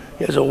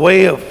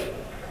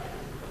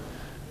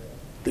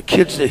the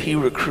kids that he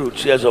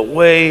recruits. He has a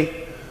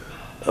way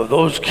of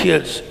those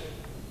kids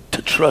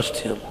to trust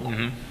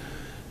him.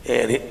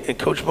 And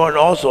Coach Martin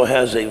also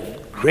has a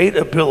great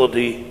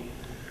ability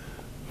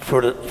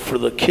for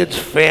the kid's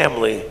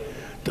family.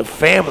 The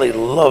family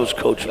loves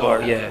Coach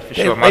Martin. Yeah, for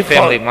sure. My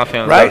family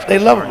right? Loves they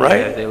Coach love Martin. him,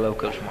 right? Yeah, they love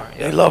Coach Martin.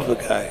 Yeah. They love the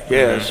guy.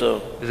 Yeah,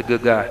 so he's a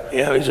good guy.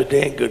 Yeah, he's a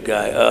dang good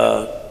guy.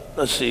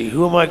 Let's see,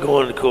 who am I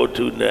going to go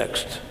to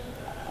next?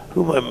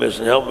 Who am I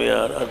missing? Help me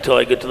out until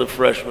I get to the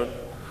freshmen.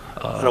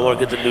 I don't want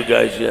to get the new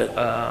guys yet.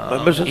 Am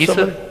I missing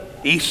somebody?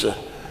 Issa.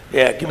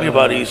 Yeah, give me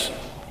about Issa.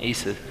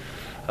 Issa.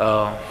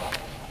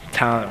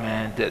 Talent,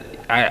 man.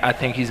 I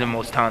think he's the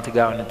most talented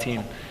guy on the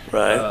team.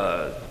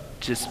 Right.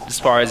 Just as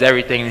far as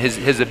everything,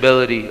 his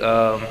ability.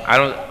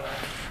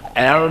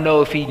 And I don't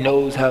know if he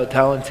knows how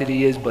talented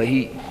he is, but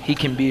he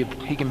can be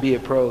a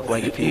pro.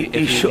 Like if he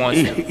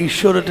wants to. He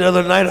showed it the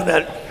other night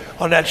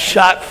on that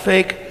shot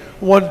fake,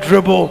 one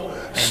dribble.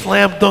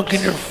 Slam dunk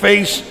in your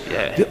face.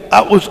 Yeah.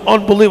 That was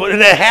unbelievable. And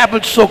it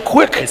happened so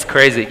quick. It's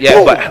crazy.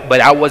 Yeah,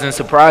 but I wasn't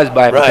surprised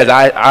by it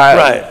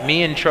because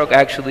me and Truck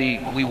actually,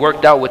 we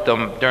worked out with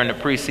them during the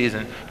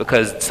preseason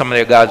because some of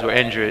their guys were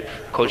injured.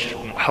 Coach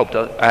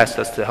asked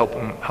us to help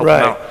them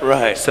out.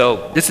 Right.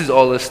 So this is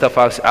all the stuff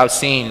I was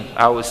seeing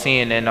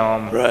in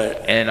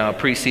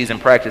preseason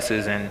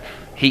practices, and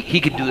he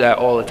could do that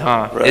all the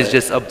time. Right. It's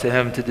just up to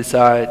him to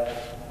decide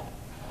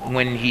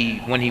when he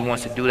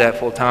wants to do that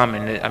full time.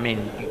 And I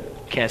mean, you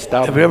can't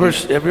stop him.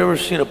 Have you ever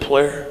seen a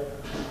player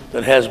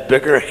that has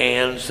bigger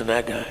hands than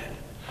that guy?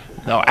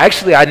 No,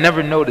 actually, I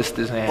never noticed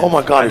his hands. Oh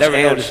my God, I never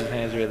noticed his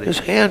hands really. His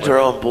hands are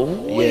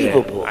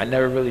unbelievable. Yeah, I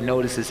never really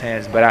noticed his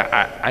hands, but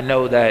I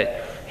know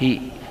that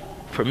he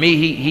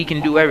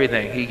can do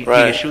everything. He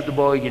can shoot the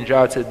ball, he can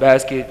drive to the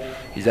basket.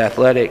 He's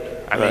athletic.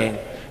 I mean,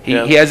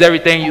 he has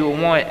everything you would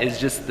want.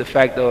 It's just the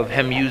fact of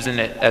him using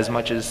it as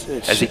much as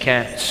he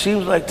can. It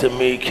seems like to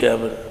me,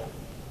 Kevin,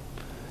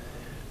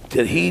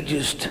 that he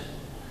just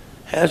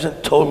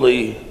hasn't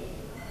totally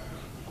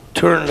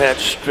turned that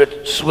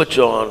switch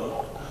on.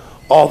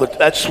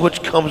 That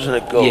switch comes and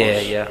it goes.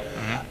 Yeah.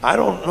 Mm-hmm. I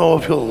don't know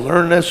if he'll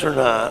learn this or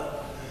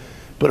not,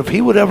 but if he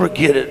would ever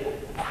get it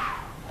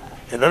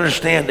and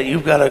understand that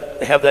you've got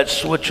to have that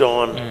switch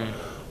on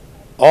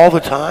all the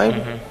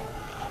time,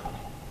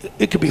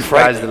 it could be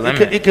frightening.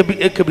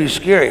 It could be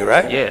scary,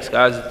 right? Yeah,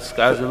 sky's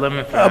the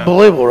limit for him.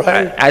 Unbelievable,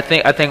 right? I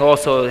think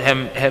also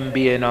him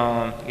being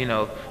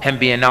him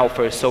being out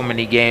for so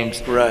many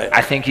games. Right.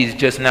 I think he's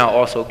just now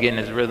also getting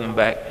his rhythm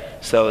back.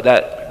 So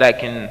that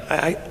can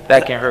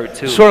hurt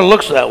too. Sort of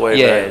looks that way.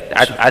 Yeah,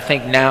 right? I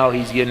think now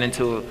he's getting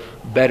into a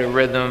better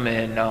rhythm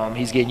and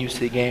he's getting used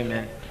to the game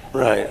and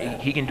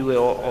he can do it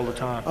all the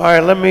time. All right,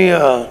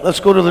 let's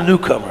go to the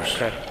newcomers.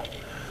 Okay.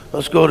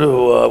 Let's go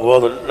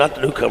to not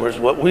the newcomers.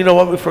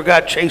 We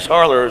forgot Chase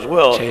Harler as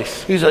well.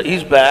 Chase.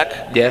 He's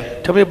back.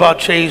 Yeah. Tell me about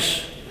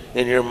Chase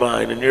in your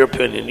mind, in your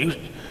opinion.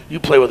 You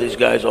play with these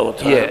guys all the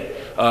time.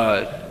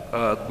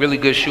 Yeah. Really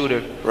good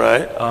shooter.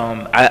 Right.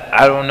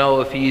 I don't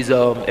know if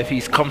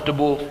he's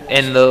comfortable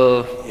in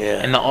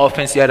the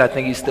offense yet. I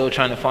think he's still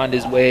trying to find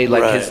his way,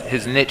 like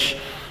his niche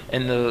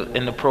in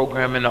the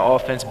program in the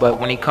offense. But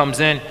when he comes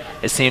in,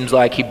 it seems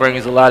like he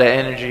brings a lot of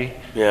energy.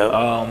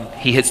 Yeah.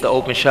 He hits the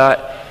open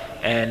shot.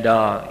 And,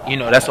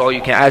 that's all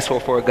you can ask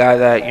for a guy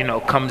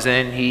that, comes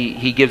in.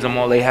 He gives them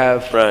all they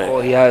have,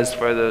 all he has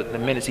for the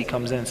minutes he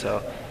comes in.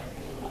 So,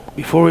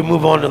 before we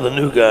move on to the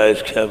new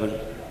guys, Kevin,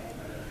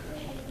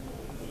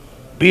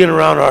 being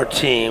around our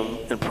team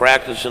and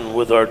practicing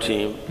with our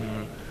team,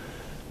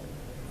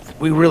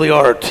 we really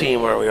are a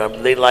team, aren't we? I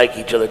mean, they like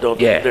each other, don't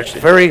they? Yeah.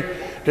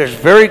 There's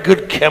very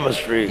good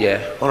chemistry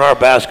on our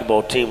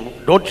basketball team.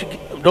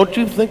 Don't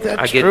you think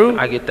that's true?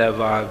 I get that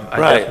vibe. I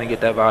definitely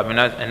get that vibe, and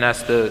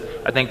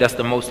I think that's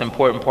the most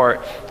important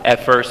part.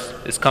 At first,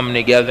 is coming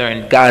together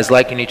and guys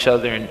liking each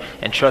other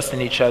and trusting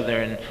each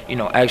other, and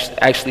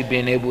actually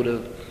being able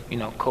to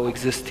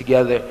coexist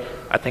together.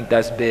 I think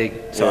that's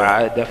big. So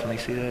I definitely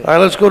see that. All right,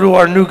 let's go to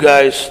our new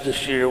guys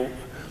this year.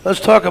 Let's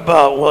talk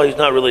about he's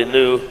not really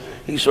new.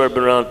 He's sort of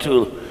been around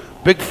too.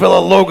 Big fella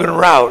Logan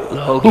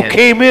Rout, who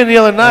came in the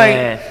other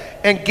night.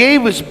 And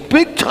gave us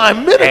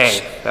big-time minutes.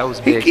 Hey, that was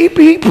big. He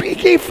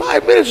gave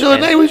 5 minutes the other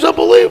night. He was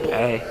unbelievable.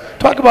 Hey.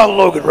 Talk about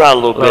Logan Rout a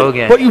little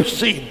bit. What you've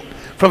seen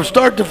from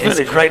start to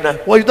finish right now.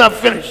 Well, he's not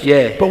finished.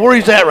 Yeah. But where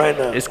he's at right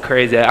now. It's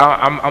crazy.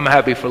 I'm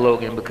happy for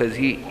Logan because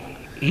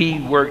he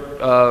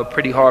worked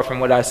pretty hard from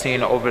what I've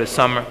seen over the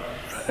summer,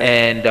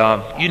 and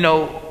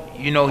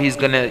he's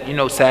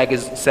gonna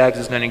Sags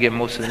is gonna get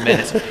most of the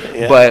minutes,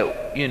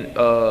 but in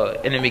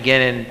the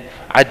beginning.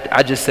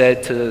 I just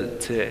said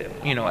to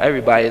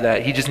everybody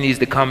that he just needs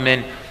to come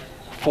in,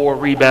 4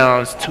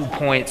 rebounds, 2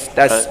 points.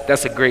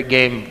 That's a great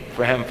game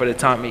for him for the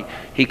time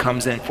he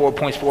comes in. 4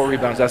 points, 4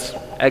 rebounds. That's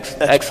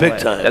excellent.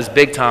 Big time. That's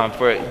big time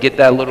for get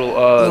that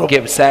little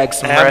give Sags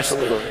some rest.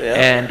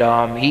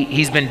 And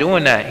he's been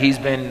doing that. He's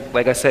been,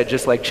 like I said,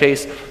 just like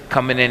Chase,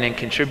 coming in and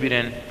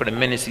contributing for the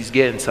minutes he's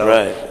getting. So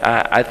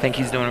I think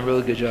he's doing a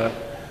really good job.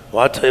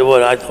 Well, I'll tell you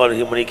what, I thought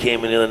when he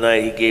came in the other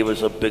night, he gave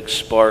us a big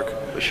spark.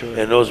 For sure.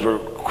 And those were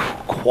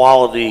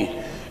quality,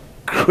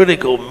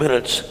 critical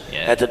minutes.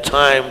 At the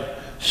time,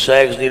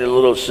 Sags needed a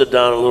little sit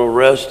down, a little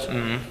rest.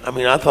 I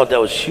mean, I thought that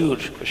was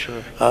huge. For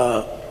sure.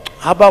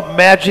 How about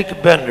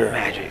Magic Bender?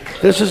 Magic.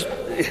 This is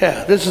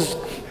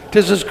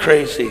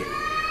crazy.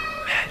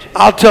 Magic.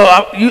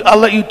 I'll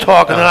let you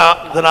talk, and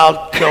then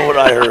I'll tell what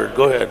I heard.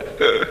 Go ahead.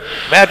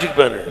 Magic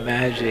Bender.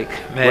 Magic,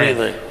 man. What do you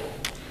think?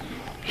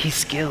 He's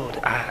skilled.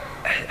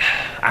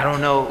 I don't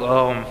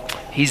know.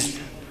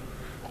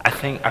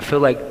 I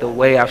feel like the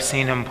way I've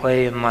seen him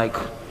play in like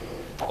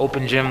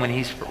open gym when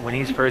he's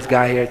first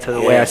got here to the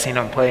way I've seen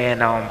him play in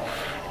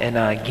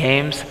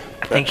games,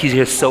 I think he's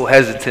just so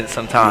hesitant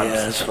sometimes.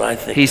 Yeah, that's what I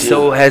think. He's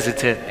so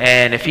hesitant,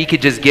 and if he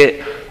could just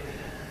get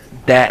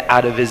that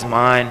out of his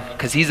mind,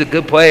 because he's a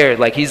good player.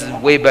 Like, he's a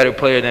way better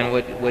player than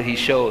what he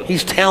showed.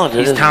 He's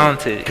talented. He's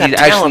talented. He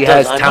actually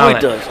has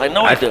talent. I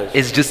know he does.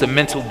 It's just a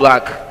mental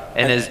block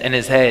in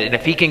his head, and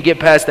if he can get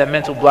past that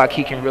mental block,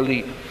 he can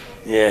really.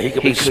 Yeah, he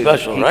could be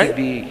special, right?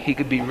 He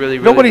could be really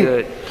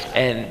good.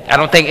 And I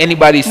don't think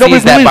anybody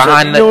sees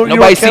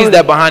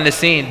that behind the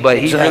scene, but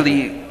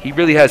he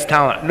really has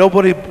talent.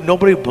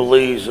 Nobody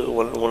believes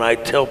when I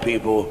tell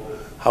people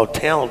how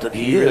talented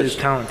he is. Really is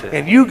talented.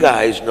 And you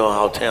guys know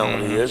how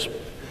talented he is.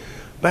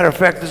 Matter of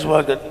fact, this is what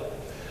I'm going to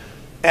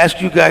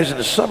ask you guys in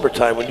the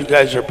summertime when you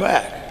guys are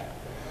back.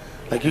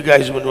 Like you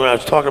guys, when I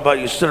was talking about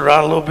you sit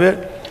around a little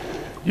bit,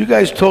 you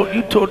guys told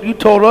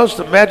us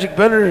the Magic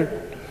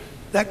Bender,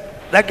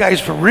 that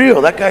guy's for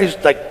real. That guy's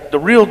like the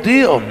real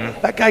deal.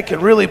 That guy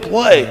can really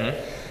play.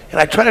 And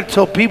I try to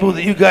tell people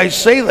that you guys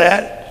say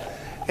that,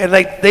 and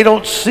they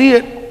don't see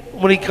it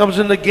when he comes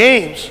into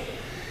games.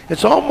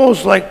 It's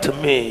almost like to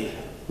me,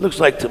 looks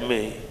like to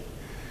me,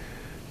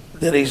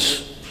 that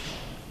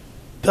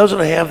doesn't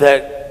have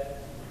that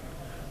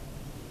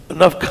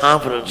enough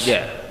confidence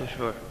for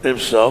sure. in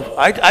himself.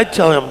 I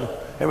tell him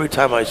every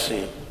time I see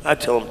him, I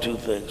tell him two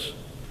things.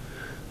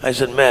 I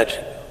said,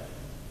 Magic,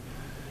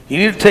 you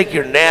need to take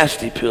your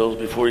nasty pills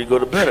before you go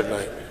to bed at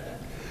night.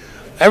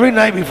 Every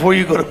night before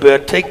you go to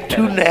bed, take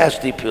 2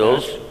 nasty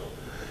pills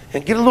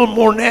and get a little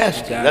more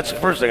nasty. That's the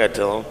first thing I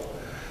tell him.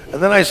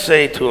 And then I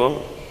say to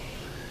him,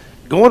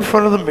 go in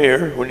front of the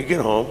mirror when you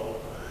get home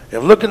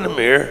and look in the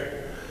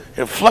mirror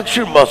and flex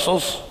your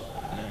muscles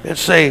and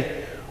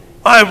say,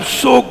 I'm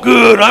so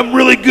good, I'm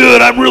really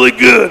good, I'm really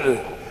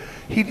good.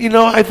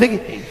 I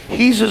think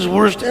he's his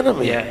worst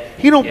enemy.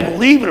 He don't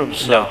believe in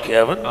himself,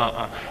 Kevin.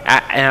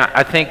 And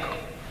I think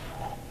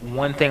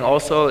one thing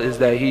also is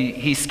that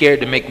he's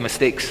scared to make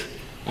mistakes.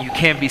 You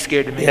can't be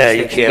scared to make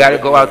mistakes. You got to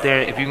go out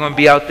there. If you're going to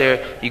be out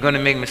there, you're going to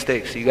make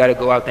mistakes. You got to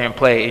go out there and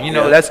play. And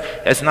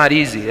that's not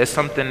easy. That's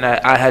something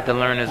that I had to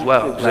learn as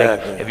well.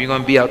 Exactly. Like, if you're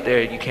going to be out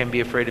there, you can't be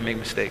afraid to make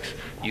mistakes.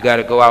 You got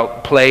to go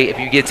out, play. If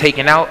you get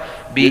taken out,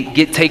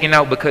 get taken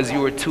out because you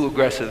were too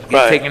aggressive.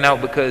 Get taken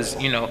out because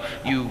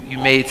you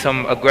made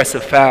some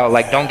aggressive foul.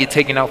 Like, don't get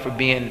taken out for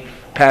being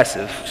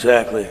passive.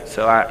 Exactly.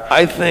 So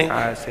I think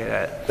I say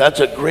that that's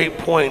a great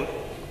point.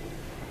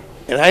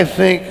 And I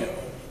think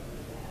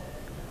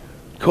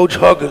Coach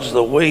Huggins,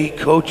 the way he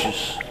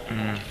coaches,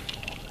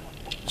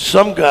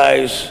 some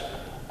guys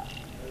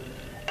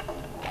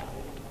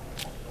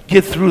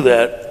get through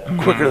that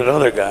quicker than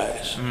other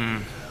guys.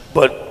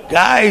 But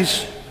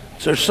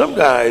there's some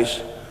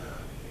guys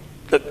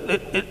that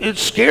it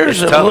scares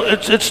them.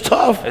 It's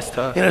tough. It's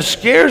tough. And it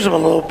scares them a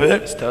little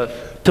bit. It's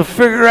tough to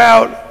figure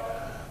out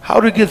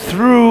how to get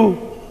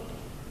through.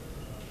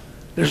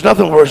 There's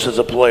nothing worse as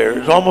a player.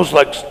 It almost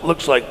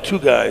looks like 2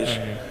 guys.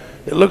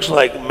 It looks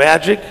like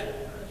Magic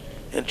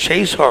and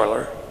Chase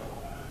Harler.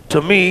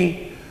 To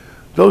me,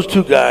 those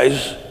 2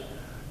 guys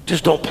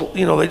just don't,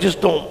 they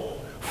just don't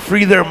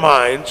free their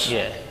minds.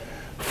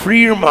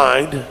 Free your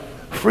mind.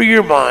 Free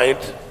your mind.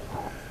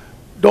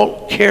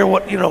 Don't care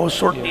what, you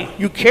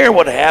care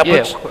what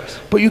happens. Of course.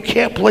 But you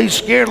can't play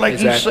scared like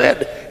you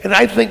said. And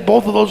I think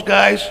both of those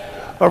guys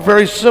are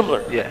very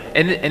similar.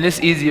 And it's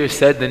easier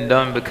said than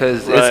done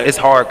because it's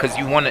hard because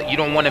you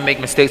don't want to make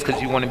mistakes because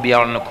you want to be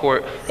out on the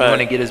court. You want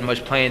to get as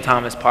much playing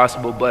time as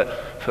possible. But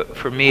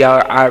for me,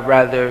 I'd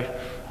rather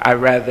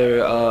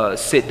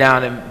sit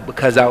down and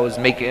because I was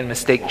making a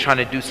mistake, trying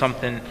to do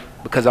something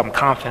because I'm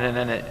confident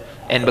in it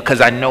and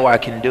because I know I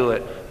can do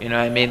it. You know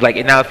what I mean? Like,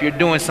 now if you're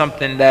doing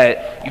something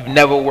that you've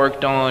never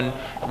worked on,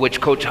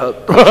 which Coach Hug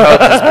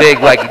is big,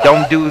 like,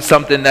 don't do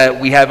something that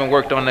we haven't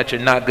worked on that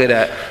you're not good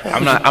at.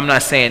 I'm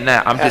not saying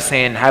that. I'm just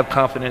saying have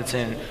confidence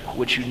in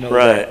what you know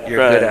that you're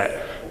good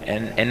at.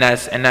 And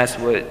that's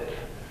what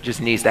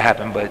just needs to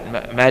happen.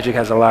 But Magic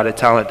has a lot of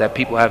talent that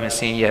people haven't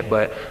seen yet,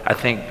 but I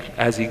think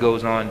as he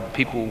goes on,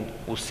 people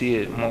will see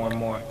it more and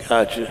more.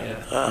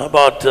 Gotcha. How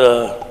about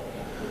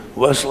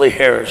Wesley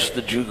Harris,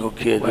 the JUCO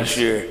kid this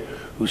year,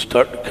 who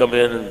started to come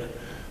in and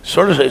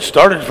it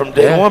started from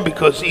day one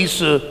because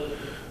Issa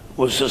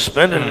was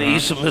suspended and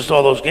Issa missed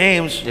all those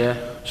games.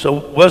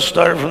 So Wes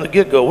started from the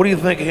get-go. What do you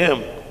think of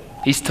him?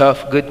 He's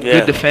tough, good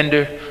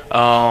defender.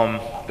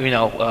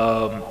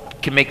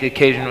 Can make the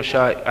occasional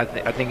shot.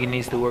 I think he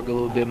needs to work a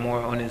little bit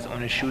more on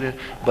his shooting,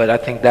 but I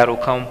think that'll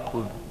come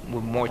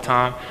with more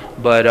time.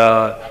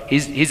 But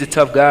he's a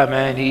tough guy,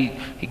 man.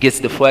 He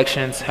gets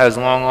deflections, has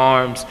long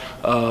arms,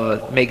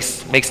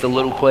 makes the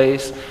little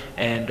plays,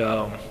 and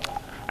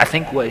I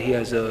think he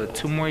has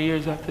 2 more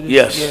years after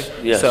this.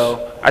 Yes.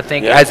 So I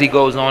think as he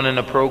goes on in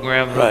the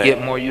program, he'll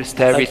get more used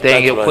to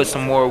everything. He'll put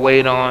some more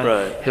weight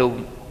on. He'll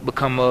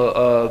become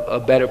a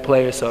better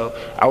player. So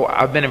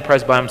I've been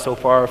impressed by him so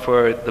far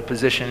for the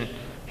position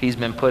he's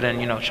been put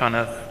in, trying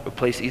to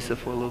replace Issa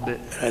for a little bit.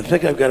 I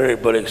think I've got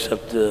everybody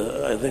except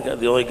I think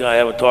the only guy I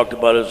haven't talked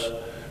about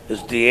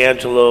is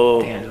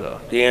D'Angelo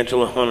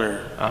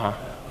Hunter,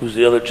 who's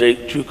the other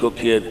JUCO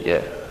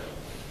kid,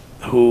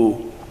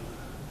 who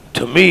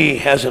to me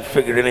hasn't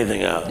figured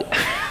anything out.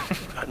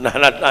 I'm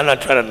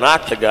not trying to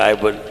knock the guy,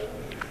 but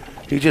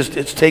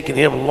It's taken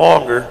him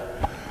longer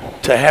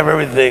to have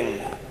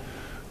everything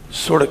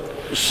sort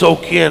of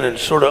soak in and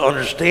sort of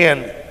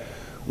understand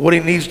what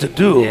he needs to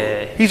do.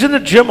 Yeah. He's in the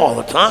gym all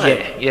the time.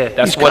 Yeah,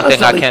 that's one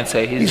thing I can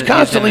say. He's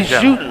constantly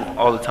shooting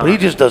all the time. But he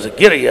just doesn't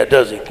get it yet,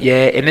 does he?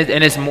 Yeah, and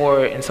it's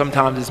more, and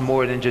sometimes it's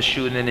more than just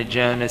shooting in the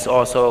gym. It's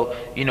also,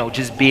 you know,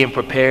 just being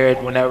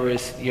prepared whenever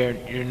it's your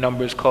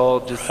number's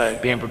called. Just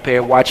being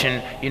prepared,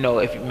 watching. You know,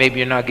 if maybe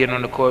you're not getting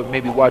on the court,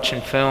 maybe watching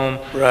film.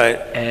 Right.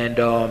 And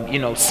you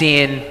know,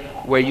 seeing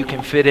where you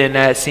can fit in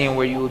at, seeing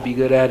where you would be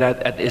good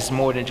at. It's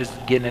more than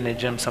just getting in the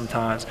gym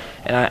sometimes,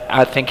 and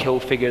I think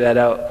he'll figure that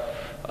out.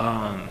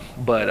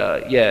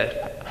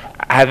 Yeah,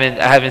 I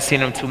haven't seen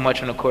him too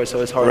much on the court,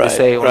 so it's hard to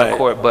say on the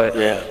court. But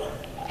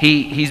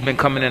he's been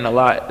coming in a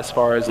lot as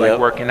far as like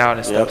working out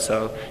and stuff.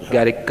 So you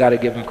gotta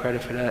give him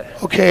credit for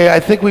that. Okay,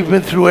 I think we've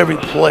been through every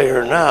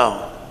player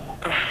now.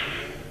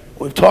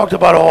 We've talked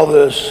about all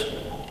this.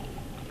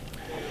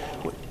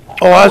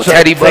 Oh,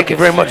 Teddy Buckets. Thank you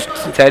very much.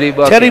 Teddy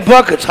Buckets. Teddy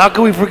Buckets. How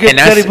can we forget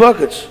Teddy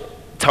Buckets?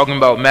 Talking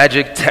about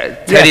Magic,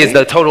 Teddy is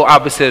the total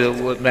opposite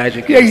of what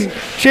Magic is. Yeah,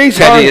 Chase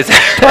Hunter.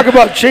 Talk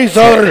about Chase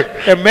Hunter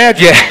and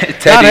Magic. Yeah,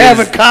 Teddy not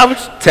having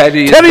comments.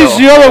 Teddy's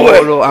the other way.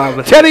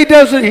 Opposite. Teddy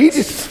doesn't. He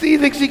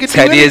thinks he can do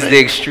Teddy anything. is the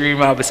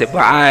extreme opposite.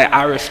 But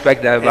I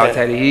respect that about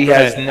Teddy. He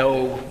has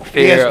no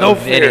fear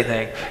of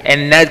anything,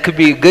 and that could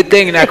be a good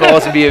thing, and that could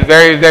also be a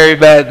very, very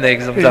bad thing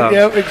sometimes.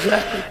 Yeah,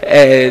 exactly.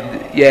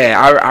 And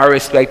yeah, I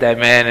respect that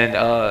man.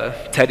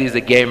 And Teddy's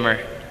a gamer.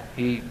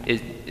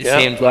 It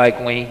seems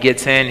like when he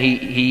gets in,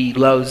 he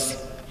loves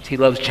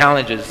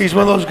challenges. He's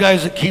one of those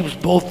guys that keeps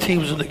both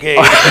teams in the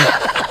game.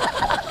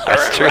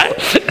 That's true.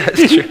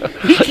 That's true.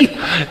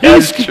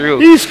 That's true.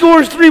 He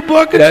scores 3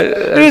 buckets,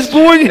 and his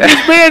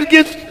man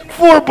gets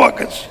 4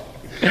 buckets.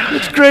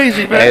 It's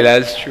crazy, man. Hey,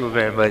 that's true,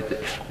 man. But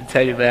I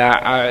tell you,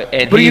 man,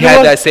 he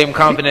had that same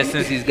confidence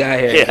since he's got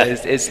here. Yeah.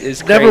 It's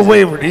crazy. Never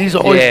wavered. He's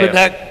always been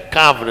that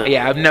confident.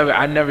 Yeah, I've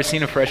never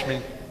seen a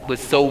freshman with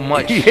so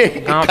much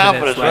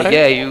confidence. Like, right?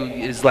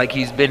 It's like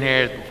he's been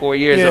here 4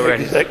 years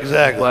already.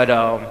 Exactly.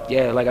 But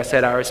yeah, like I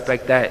said, I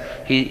respect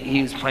that.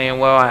 He was playing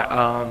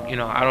well. You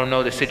know, I don't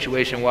know the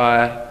situation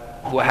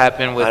what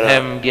happened with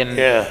him getting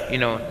you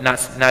know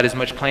not as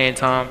much playing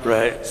time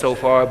so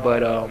far.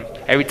 But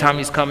every time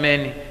he's come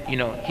in, you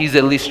know, he's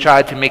at least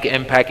tried to make an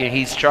impact, and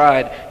he's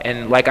tried.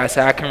 And like I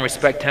said, I can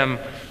respect him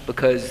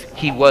because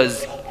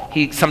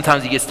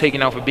sometimes he gets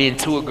taken out for being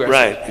too aggressive.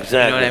 Right, exactly.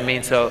 You know what I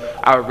mean? So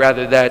I would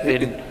rather that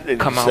than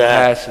come out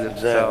passive.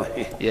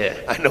 Exactly. So, yeah.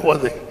 I know one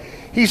thing.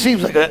 He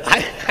seems like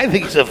I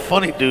think he's a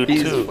funny dude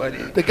too. Funny.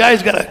 The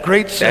guy's got a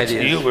great sense of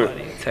humor.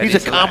 He's a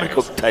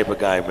comical type of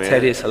guy, man.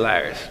 Teddy is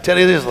hilarious.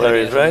 Teddy is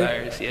hilarious, right?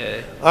 Hilarious,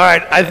 yeah. All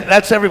right,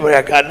 that's everybody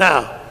I got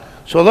now.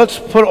 So let's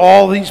put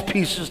all these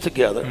pieces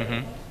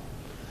together.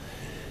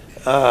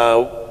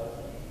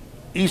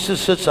 Issa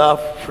sits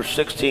out for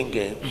 16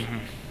 games.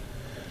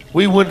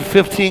 We win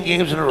 15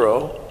 games in a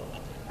row.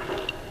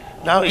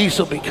 Now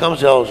Issa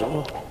becomes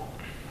eligible.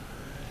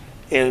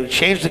 And we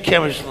change the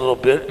chemistry a little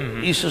bit.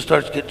 Issa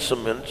starts getting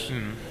some minutes.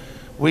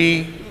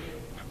 We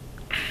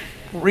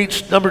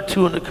reached number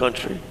 2 in the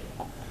country.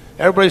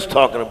 Everybody's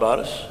talking about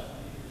us.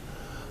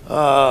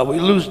 We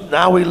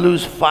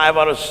lose 5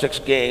 out of 6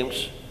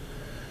 games.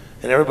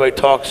 And everybody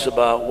talks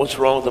about what's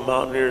wrong with the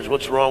Mountaineers,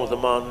 what's wrong with the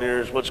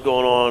Mountaineers, what's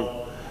going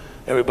on.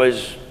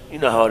 Everybody's, you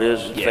know how it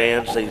is,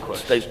 fans,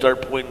 they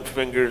start pointing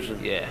fingers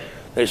and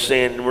they're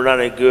saying we're not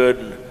any good.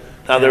 And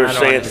now they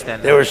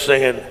were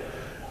saying,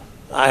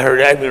 I don't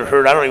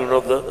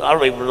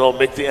even know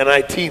make the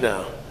NIT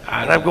now.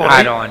 I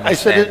don't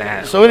understand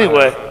that. So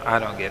anyway, I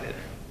don't get it.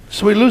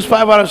 So we lose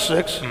 5 out of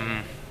 6.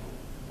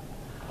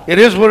 It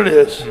is what it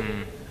is.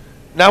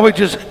 Now we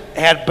just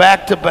had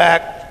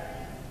back-to-back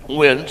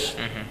wins,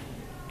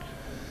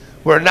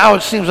 where now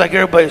it seems like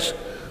everybody's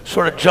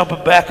sort of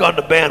jumping back on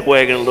the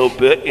bandwagon a little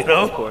bit, you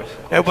know? Of course.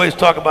 Everybody's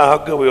talking about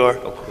how good we are.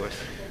 Of course.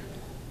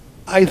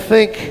 I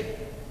think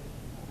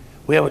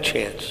we have a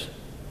chance.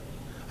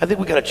 I think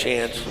we got a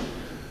chance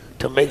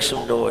to make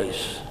some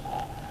noise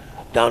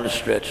down the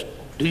stretch.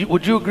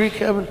 Would you agree,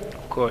 Kevin?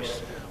 Of course.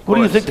 What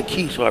do you think the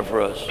keys are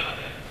for us?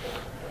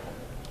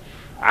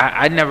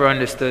 I never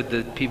understood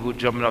the people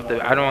jumping off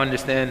the. I don't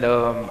understand.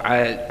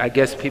 I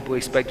guess people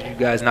expected you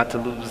guys not to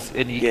lose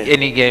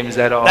any games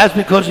at all. That's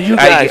because of you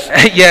guys.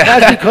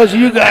 That's because of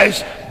you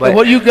guys. But and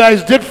what you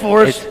guys did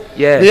for us.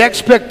 The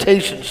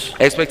expectations.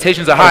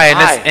 Expectations are high,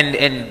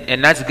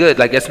 and that's good.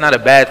 Like, that's not a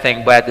bad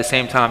thing. But at the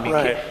same time,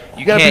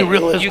 you got to be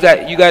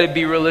realistic. You got to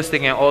be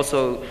realistic, and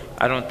also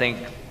I don't think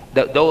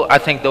that. I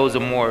think those are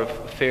more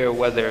fair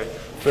weather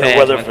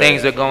fans. When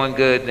things are going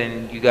good,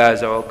 then you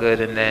guys are all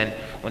good, and then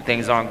when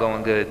things aren't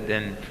going good,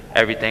 then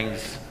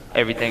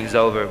everything's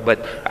over.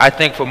 But I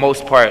think for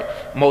most part,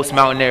 most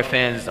Mountaineer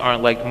fans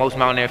aren't like most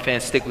Mountaineer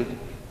fans stick with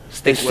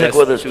stick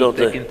with us, through don't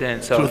thick they? and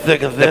thin. So through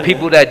thick and thin. the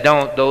people that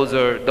don't, those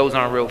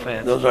aren't real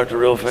fans. Those aren't the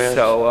real fans.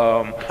 So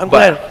I'm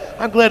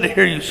glad to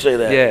hear you say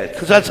that. Yeah,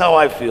 because that's how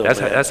I feel.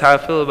 That's how I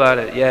feel about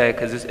it. Yeah,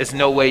 because it's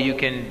no way you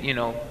can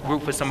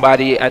root for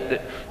somebody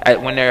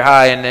when they're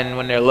high and then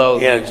when they're low.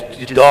 Yeah,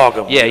 you just dog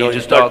them. Yeah, you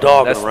just start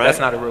dogging them, right? That's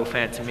not a real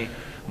fan to me.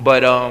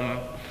 But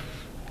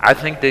I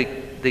think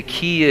the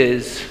key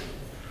is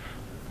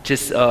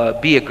just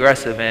be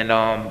aggressive, and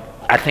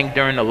I think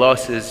during the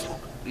losses,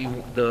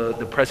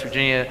 the Press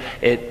Virginia,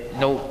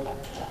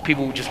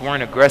 people just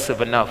weren't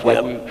aggressive enough.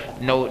 Like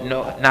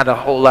not a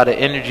whole lot of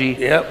energy.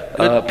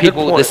 Yep.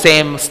 People, the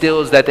same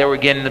stills that they were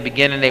getting in the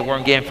beginning, they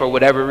weren't getting for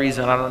whatever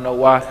reason. I don't know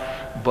why,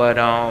 but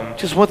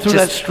just went through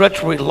that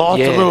stretch where we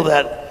lost a little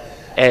that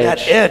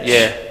edge,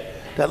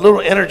 that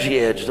little energy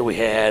edge that we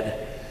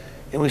had,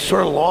 and we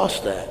sort of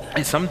lost that.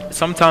 And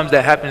sometimes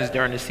that happens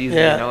during the season.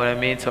 You know what I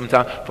mean?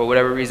 Sometimes for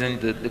whatever reason,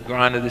 the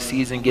grind of the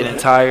season, getting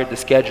tired, the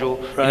schedule.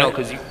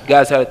 Because you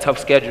guys had a tough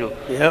schedule.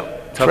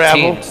 Yep. Tough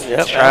travel. teams.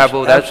 Yep.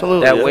 Travel.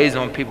 Absolutely. That weighs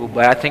on people.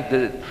 But I think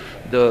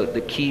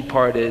the key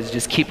part is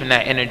just keeping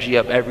that energy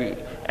up every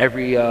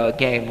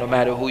game, no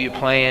matter who you're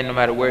playing, no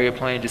matter where you're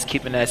playing, just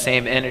keeping that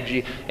same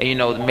energy. And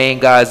the main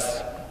guys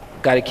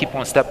got to keep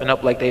on stepping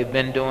up like they've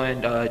been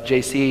doing.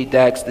 JC,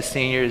 Dax, the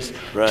seniors,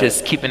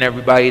 just keeping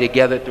everybody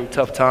together through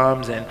tough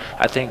times. And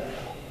I think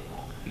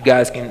you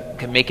guys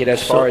can make it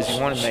as far as you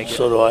want to make it.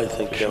 So do I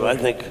think, Kevin. I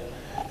think,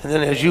 and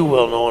then as you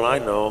well know and I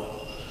know,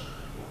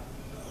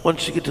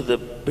 once you get to the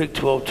Big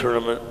 12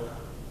 tournament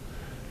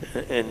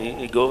and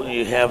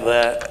you have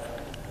that,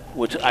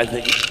 which I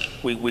think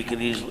we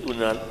could easily,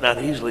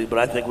 not easily, but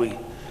I think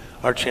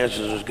our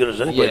chances are as good as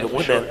anybody to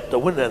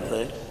win that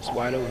thing. It's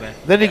wide open.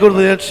 Then you go to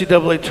the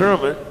NCAA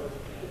tournament,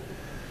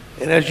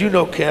 and as you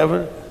know,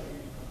 Kevin,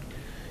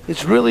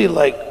 it's really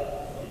like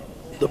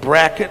the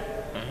bracket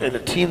and the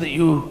team that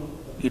you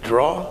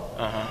draw.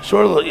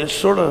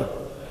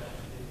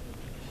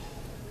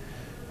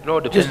 It all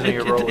depends on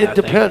your role. It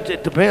depends.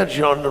 It depends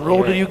on the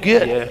role that you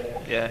get.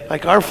 Yeah.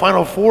 Like our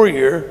Final Four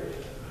year,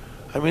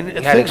 I mean,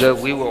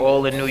 we were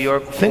all in New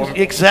York.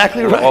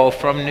 Exactly right. We were all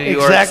from New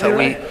York, exactly so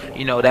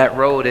right. That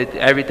road,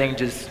 everything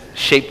just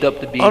shaped up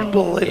to be,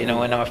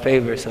 unbelievable. In our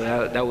favor. So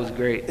that was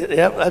great.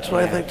 Yeah, that's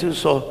what I think too.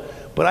 So,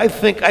 but I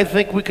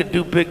think we can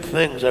do big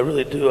things. I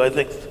really do. I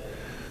think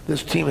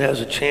this team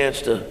has a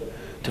chance to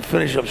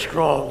finish up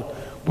strong.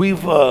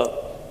 We've the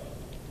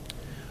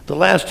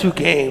last two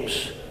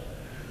games,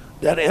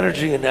 that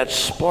energy and that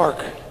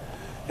spark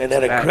and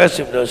that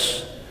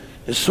aggressiveness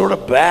is sort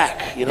of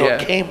back.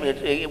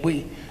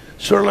 We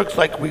sort of looks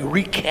like we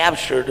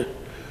recaptured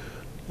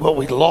what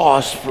we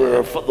lost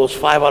for those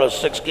 5 out of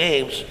 6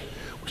 games.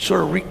 We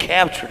sort of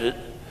recaptured it,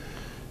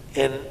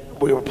 and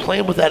we were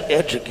playing with that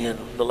edge again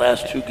the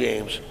last 2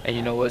 games. And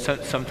you know what?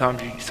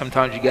 Sometimes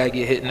you gotta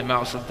get hit in the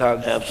mouth.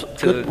 Sometimes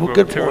good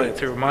point.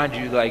 To remind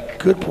you,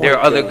 there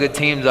are other good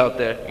teams out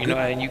there. And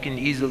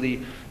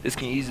this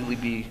can easily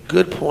be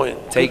good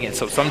point taken.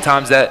 So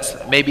sometimes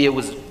maybe it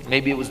was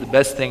the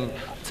best thing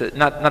to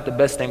not the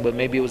best thing, but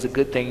maybe it was a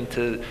good thing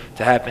to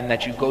happen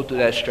that you go through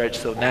that stretch.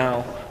 So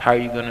now, how are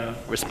you gonna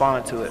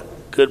respond to it?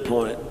 Good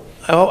point.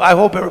 I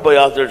hope everybody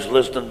out there is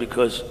listening,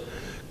 because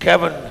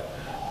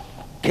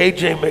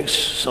KJ makes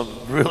some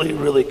really,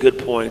 really good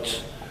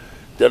points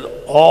that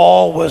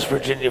all West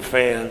Virginia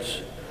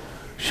fans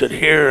should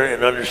hear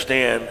and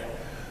understand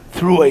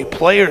through a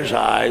player's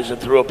eyes and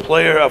through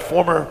a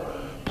former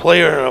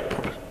player and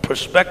a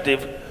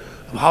perspective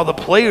of how the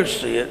players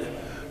see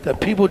it, that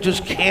people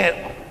just can't,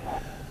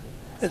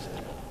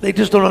 they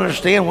just don't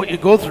understand what you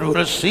go through in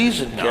a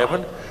season,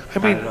 Kevin. I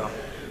mean,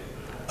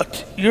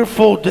 your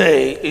full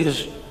day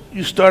is,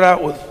 you start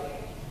out with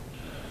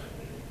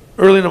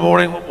early in the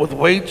morning with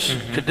weights,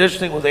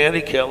 conditioning with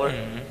Andy Keller.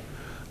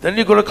 Then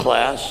you go to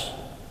class.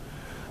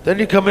 Then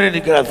you come in and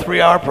you got a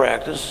 3-hour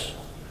practice.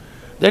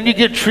 Then you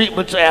get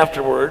treatments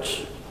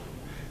afterwards.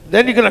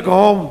 Then you're going to go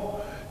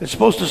home and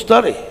supposed to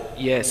study.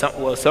 Yeah,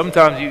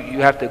 sometimes you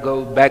have to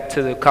go back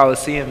to the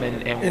Coliseum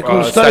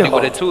and study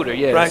with a tutor.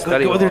 Yeah, right,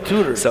 go with your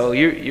tutor. So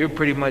you're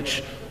pretty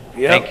much,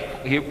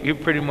 you're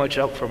pretty much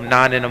up from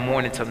 9 in the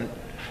morning to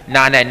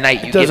 9 at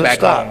night. You get back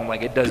home.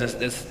 Like, it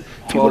doesn't. It's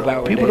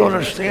 12-hour days. People don't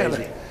understand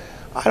it.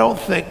 I don't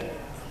think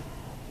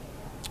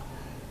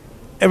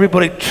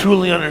everybody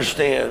truly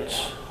understands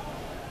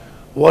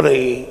what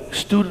a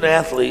student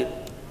athlete,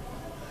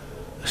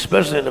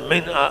 especially in the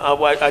men,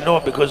 I know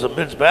it because of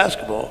men's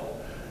basketball,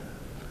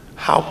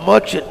 how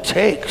much it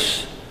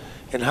takes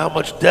and how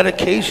much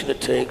dedication it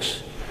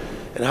takes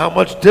and how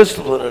much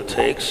discipline it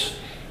takes.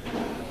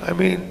 I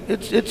mean,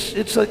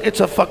 it's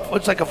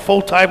like a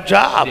full-time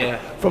job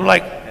from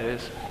like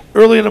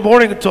early in the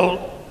morning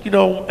until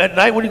at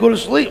night when you go to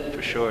sleep.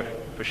 For sure.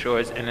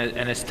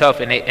 And it's tough,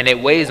 and it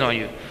weighs on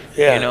you.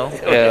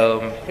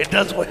 It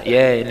does weigh.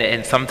 Yeah,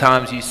 and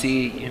sometimes you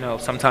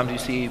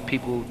see,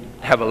 people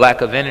have a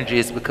lack of energy.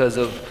 It's because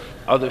of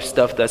other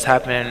stuff that's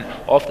happening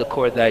off the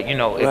court that, you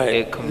know,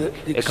 it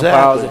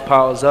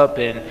piles up,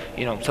 and,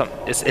 you know,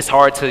 it's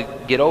hard to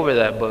get over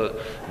that. But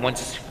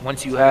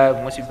once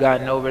you've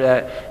gotten over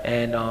that,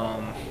 and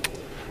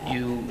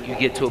you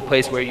get to a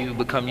place where you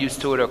become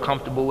used to it or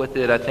comfortable with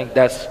it, I think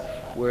that's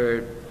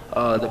where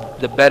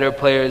the better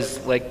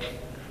players, like,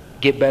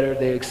 get better,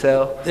 they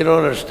excel. They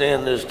don't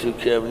understand this too,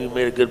 Kevin. You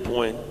made a good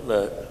point.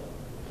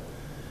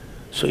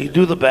 So you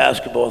do the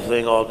basketball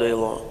thing all day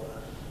long.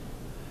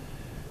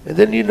 And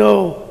then, you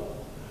know,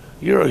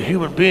 you're a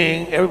human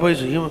being.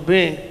 Everybody's a human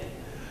being.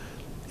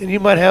 And you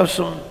might have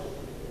some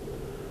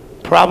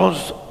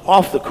problems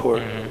off the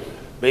court. Mm-hmm.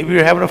 Maybe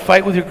you're having a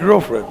fight with your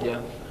girlfriend.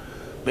 Yeah.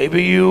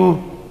 Maybe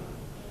you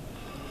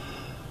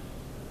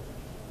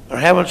are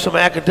having some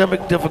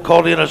academic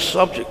difficulty in a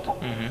subject.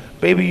 Mm-hmm.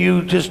 Maybe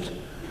you just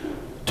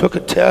took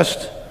a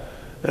test,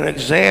 an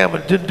exam,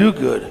 and didn't do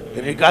good,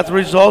 and you got the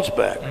results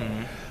back.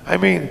 Mm-hmm. I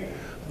mean,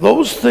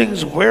 those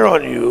things wear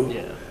on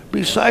you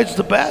besides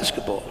the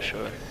basketball.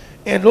 Sure.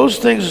 And those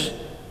things,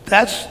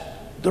 that's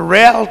the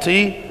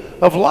reality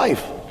of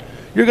life.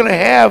 You're going to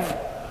have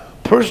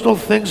personal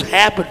things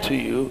happen to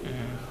you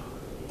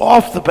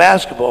off the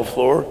basketball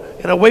floor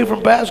and away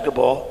from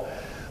basketball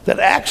that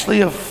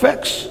actually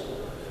affects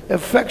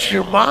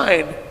your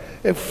mind,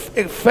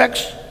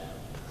 affects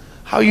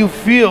how you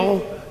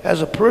feel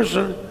as a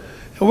person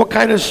and what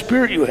kind of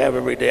spirit you have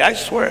every day. I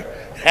swear,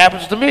 it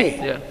happens to me.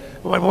 Yeah.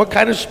 What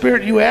kind of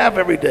spirit you have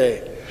every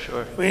day.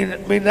 Sure. I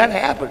mean that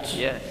happens.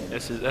 Yeah,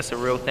 that's a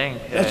real thing.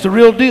 That's the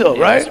real deal,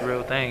 right? That's a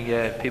real thing.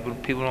 Yeah, people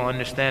don't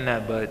understand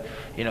that, but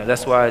you know,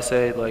 that's why I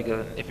say, like,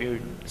 if you're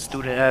a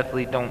student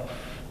athlete, don't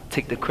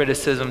take the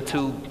criticism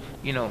too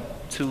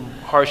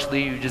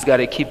harshly. You just got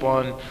to keep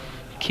on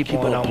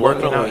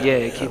working out.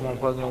 Yeah, keep on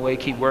plugging away,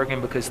 keep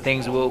working, because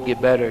things will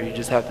get better. You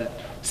just have to.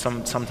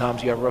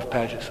 Sometimes you have rough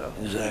patches. So.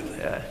 Exactly.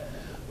 Yeah.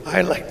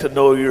 I'd like to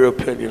know your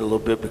opinion a little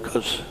bit,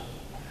 because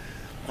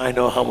I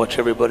know how much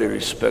everybody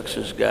respects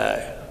this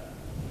guy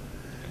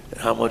and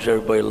how much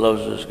everybody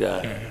loves this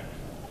guy. Mm-hmm.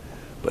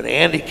 But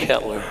Andy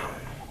Kettler,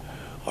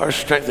 our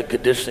strength and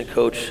conditioning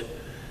coach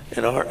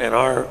and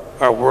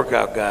our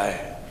workout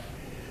guy,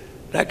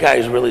 that guy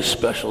is really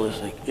special,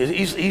 isn't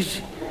he?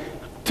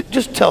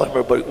 Just tell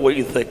everybody what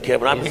you think,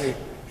 Kevin. I mean,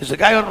 is the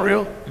guy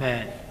unreal?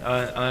 Man,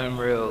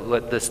 unreal.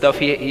 The stuff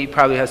he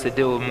probably has to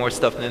deal with more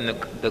stuff than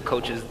the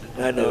coaches.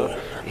 I know.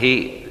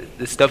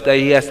 The stuff that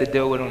he has to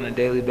deal with on a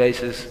daily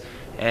basis,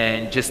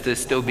 and just to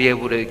still be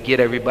able to get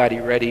everybody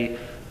ready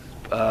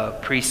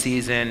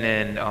preseason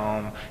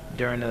and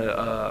during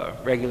the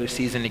regular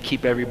season to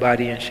keep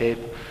everybody in shape.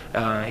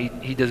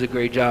 He does a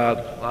great job.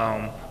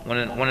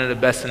 One of the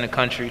best in the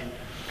country.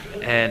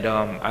 And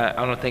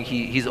I don't think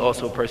he's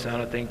also a person I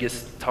don't think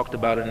gets talked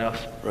about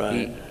enough.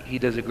 Right. He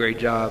does a great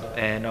job.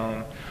 And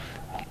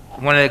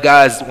one of the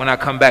guys, when I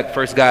come back,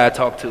 first guy I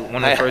talk to,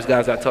 one of the first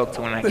guys I talk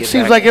to when I get back. It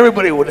seems like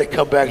everybody, when they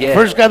come back, the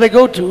first guy they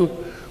go to,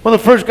 one of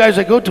the first guys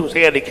they go to is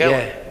Andy Kettler.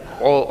 Yeah.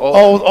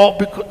 All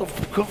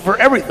for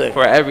everything.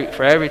 For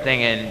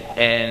everything.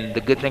 And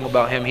the good thing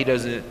about him,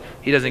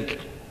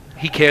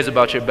 he cares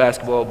about your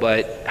basketball,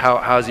 but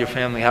how's your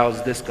family?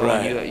 How's this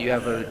going? Right. You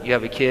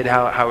have a kid.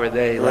 How are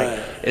they? Right.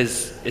 Like,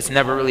 it's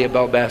never really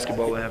about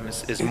basketball with him.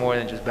 It's more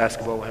than just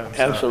basketball with him.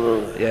 So,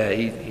 absolutely. Yeah,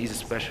 he's a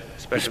special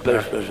guy,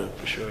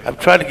 for sure. I'm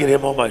trying to get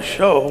him on my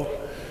show,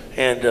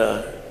 and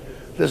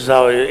this is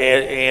how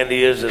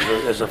Andy is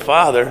as a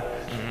father.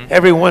 Mm-hmm.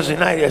 Every Wednesday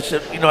night, I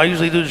said, I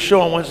usually do the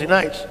show on Wednesday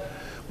nights.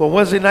 Well,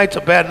 Wednesday night's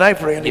a bad night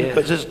for Andy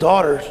because his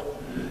daughter's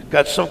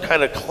got some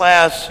kind of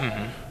class.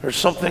 Mm-hmm. Or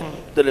something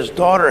that his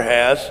daughter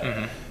has,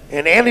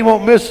 and Andy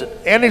won't miss it.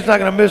 Andy's not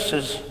going to miss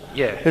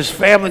his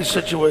family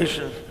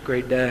situation.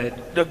 Great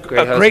dad,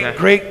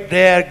 great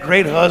dad,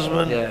 great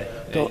husband. Yeah,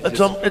 it's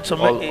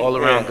amazing. All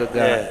around good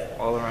guy. Yeah.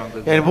 All around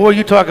good guy. And boy,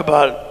 you talk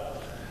about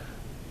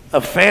a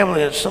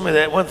family and somebody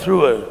that went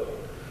through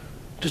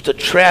just a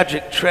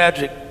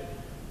tragic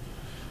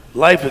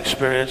life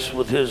experience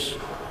with his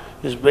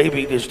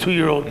baby, his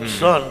 2-year-old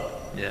son,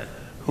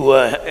 who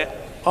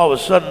all of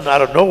a sudden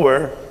out of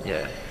nowhere.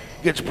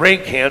 Gets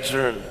brain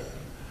cancer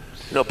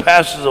and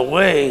passes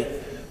away.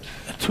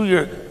 A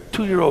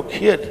two-year-old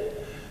kid.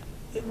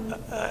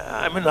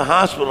 I'm in the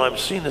hospital. I'm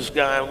seeing this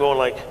guy. I'm going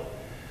like,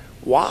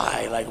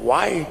 why? Like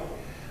why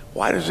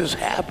does this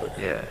happen?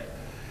 Yeah.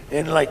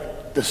 And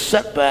like the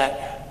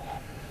setback.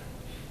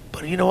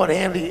 But you know what,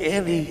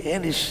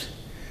 Andy's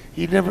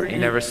he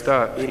never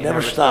stopped. He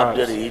never stopped,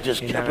 did he? He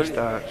just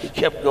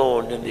kept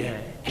going, didn't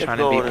he? Trying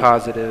to be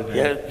positive.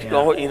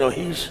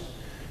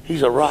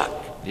 He's a rock.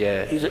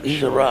 Yeah,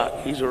 he's a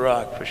rock. He's a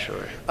rock. For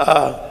sure.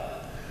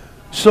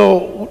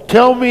 So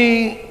tell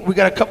me, we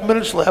got a couple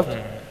minutes left.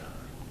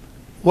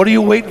 What are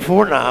you waiting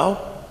for now?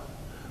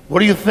 What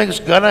do you think's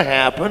gonna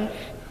happen?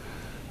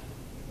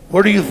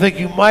 Where do you think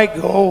you might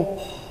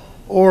go,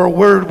 or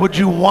where would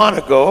you want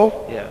to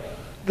go? Yeah.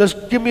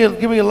 Just give me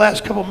a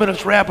last couple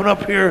minutes wrapping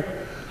up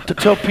here to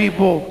tell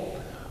people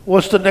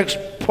what's the next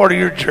part of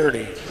your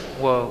journey.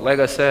 Well, like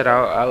I said,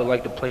 I would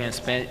like to play in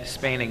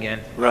Spain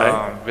again.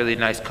 Right. Really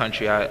nice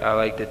country. I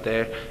liked it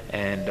there,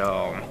 and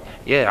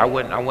yeah, I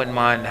wouldn't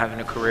mind having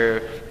a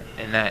career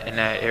in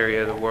that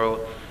area of the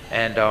world.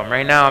 And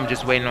right now, I'm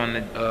just waiting on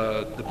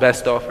the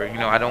best offer. You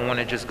know, I don't want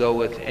to just go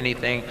with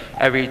anything.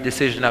 Every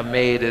decision I've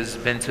made has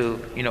been to,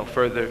 you know,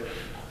 further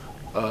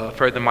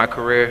my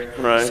career.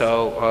 Right.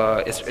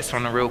 So it's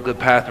on a real good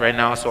path right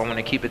now. So I want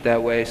to keep it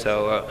that way.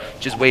 So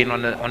just waiting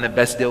on the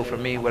best deal for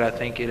me, what I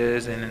think it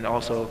is, and then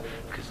also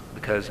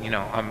because you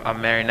know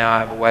I'm married now. I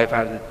have a wife. I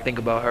have to think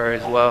about her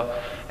as well.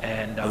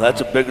 And well,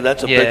 that's a big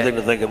thing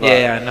to think about.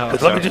 Yeah, I know.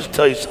 Because let me just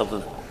tell you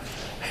something.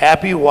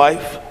 Happy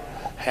wife,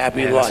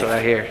 happy life. That's what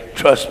I hear.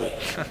 Trust me.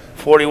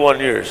 41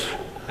 years.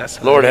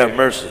 That's Lord have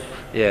mercy.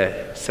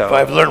 Yeah. So if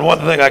I've learned one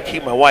thing, I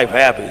keep my wife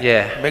happy.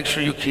 Yeah. Make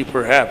sure you keep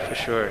her happy. For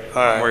sure.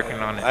 All I'm right. working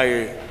on it. I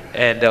hear you.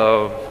 And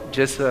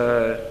just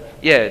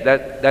yeah,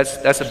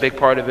 that's a big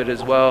part of it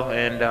as well.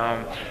 And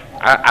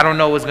I don't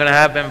know what's gonna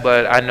happen,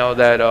 but I know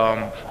that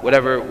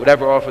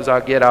whatever offers I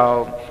get,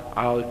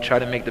 I'll try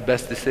to make the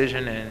best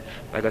decision. And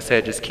like I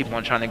said, just keep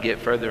on trying to get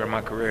further in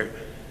my career.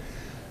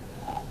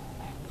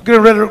 Get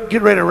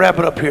ready to wrap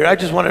it up here. I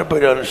just want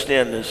everybody to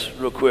understand this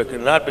real quick,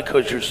 and not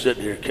because you're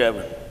sitting here,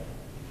 Kevin.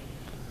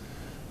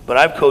 But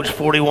I've coached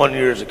 41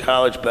 years of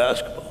college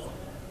basketball.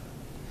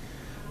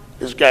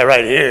 This guy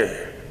right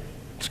here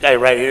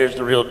is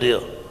the real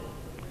deal.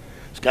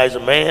 This guy's a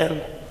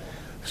man.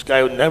 This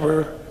guy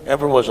never,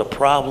 ever was a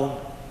problem.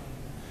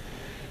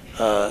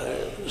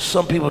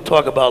 Some people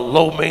talk about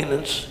low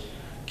maintenance.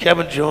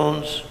 Kevin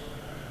Jones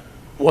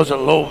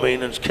wasn't low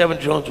maintenance. Kevin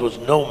Jones was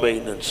no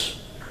maintenance.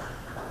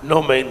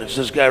 No maintenance,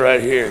 this guy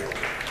right here.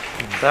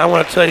 And I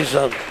want to tell you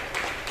something.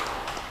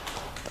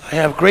 I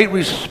have great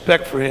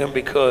respect for him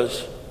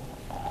because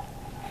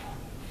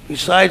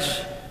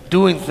besides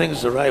doing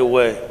things the right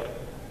way,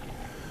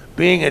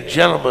 being a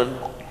gentleman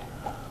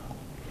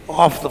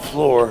off the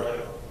floor,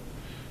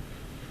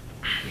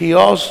 he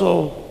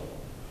also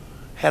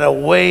had a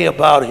way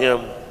about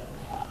him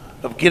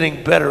of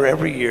getting better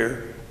every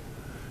year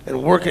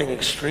and working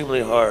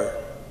extremely hard.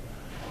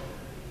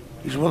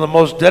 He's one of the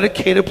most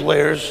dedicated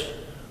players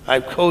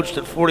I've coached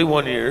in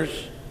 41 years.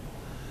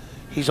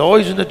 He's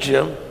always in the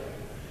gym.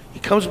 He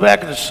comes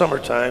back in the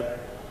summertime, and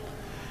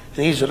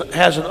he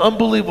has an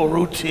unbelievable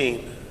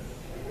routine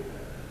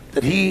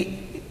that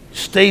he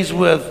stays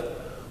with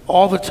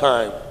all the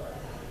time,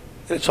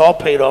 and it's all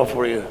paid off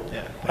for you.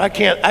 Yeah.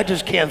 I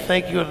just can't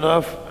thank you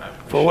enough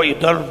for what you've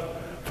done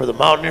for the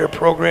Mountaineer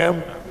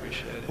program,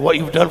 what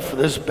you've done for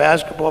this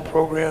basketball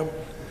program,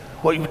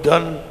 what you've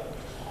done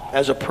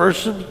as a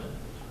person.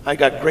 I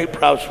got great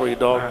props for you,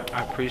 dog.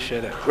 I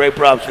appreciate it. Great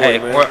props for you,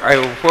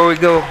 man. Before we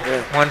go,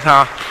 one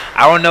time,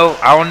 I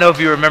don't know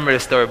if you remember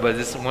this story, but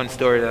this is one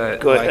story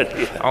that go ahead.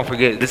 I don't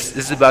forget. This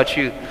is about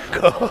you.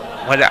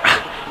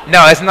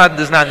 No, it's not.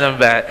 There's not nothing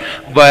bad.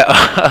 But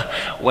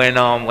when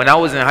I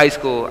was in high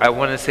school, I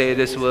want to say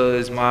this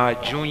was my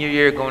junior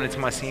year, going into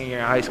my senior year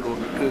in high school.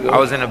 I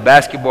was in a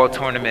basketball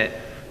tournament,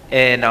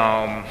 and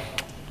I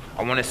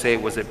want to say,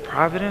 was it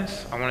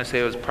Providence? I want to say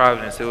it was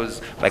Providence. It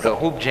was like a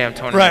hoop jam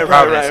tournament in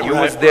Providence. You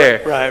was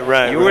there.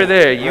 You were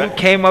there. You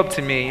came up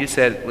to me and you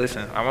said,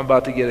 listen, I'm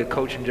about to get a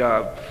coaching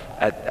job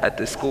at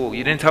this school.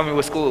 You didn't tell me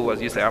what school it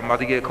was. You said, I'm about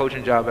to get a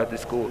coaching job at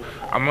this school.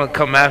 I'm going to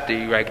come after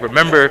you. Like,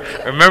 remember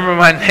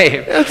my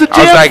name. That's a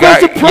yeah,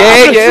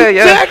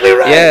 exactly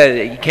right.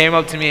 Yeah, you came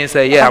up to me and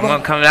said, yeah, I'm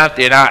going to come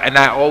after you. And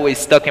I always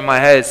stuck in my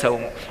head. So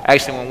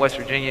actually when West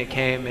Virginia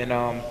came and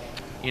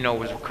you know,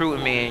 was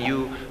recruiting me, and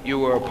you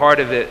were a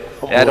part of it.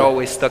 That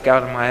always stuck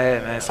out in my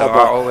head, man. So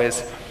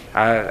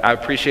I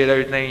appreciate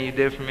everything you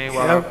did for me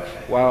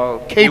while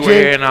KJ, you were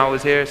here and I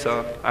was here.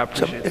 So I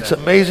appreciate It's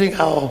amazing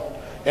how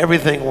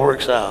everything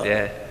works out.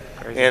 Yeah.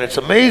 Crazy. And it's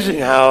amazing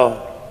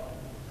how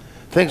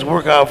things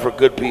work out for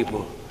good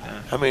people.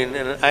 Yeah. I mean,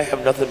 and I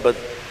have nothing but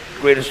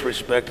greatest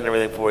respect and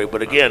everything for you.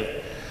 But again,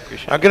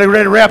 I'm getting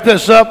ready to wrap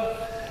this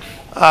up.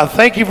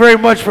 Thank you very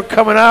much for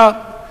coming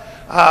out.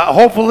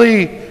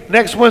 Hopefully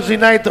next Wednesday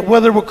night the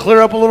weather will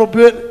clear up a little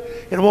bit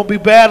and it won't be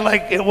bad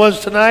like it was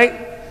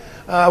tonight.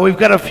 We've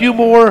got a few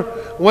more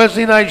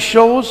Wednesday night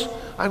shows.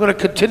 I'm going to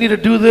continue to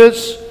do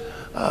this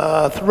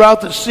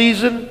throughout the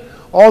season,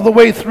 all the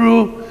way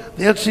through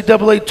the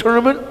NCAA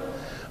tournament.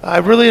 I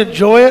really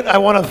enjoy it. I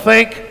want to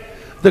thank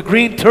the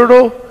Green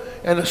Turtle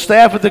and the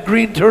staff of the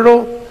Green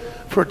Turtle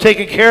for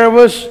taking care of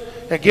us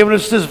and giving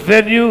us this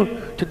venue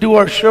to do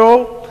our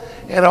show.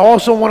 And I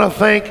also want to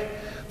thank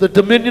the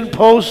Dominion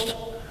Post,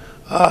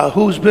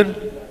 who's been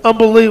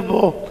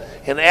unbelievable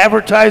in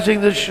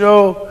advertising this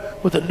show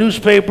with the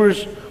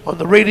newspapers, on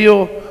the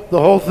radio, the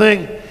whole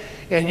thing.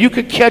 And you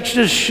can catch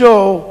this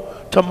show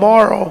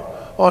tomorrow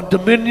on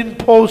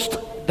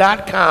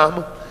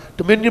DominionPost.com,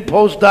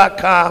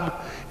 DominionPost.com,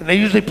 and they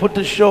usually put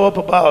this show up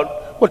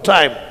about, what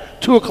time?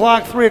 2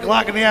 o'clock, 3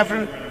 o'clock in the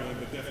afternoon?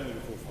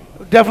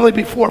 Definitely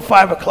before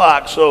 5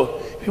 o'clock. So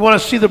if you want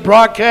to see the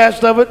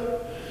broadcast of it,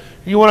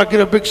 you want to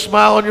get a big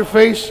smile on your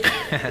face,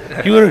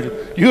 you and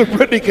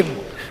Brittany can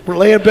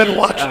lay in bed and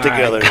watch it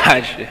together.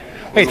 Gotcha.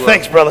 Hey,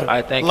 thanks, brother. All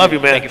right, thank Love you.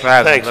 you, man. Thank you for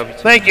having Thanks. me. Love you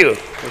too. Thank you.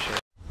 Appreciate it.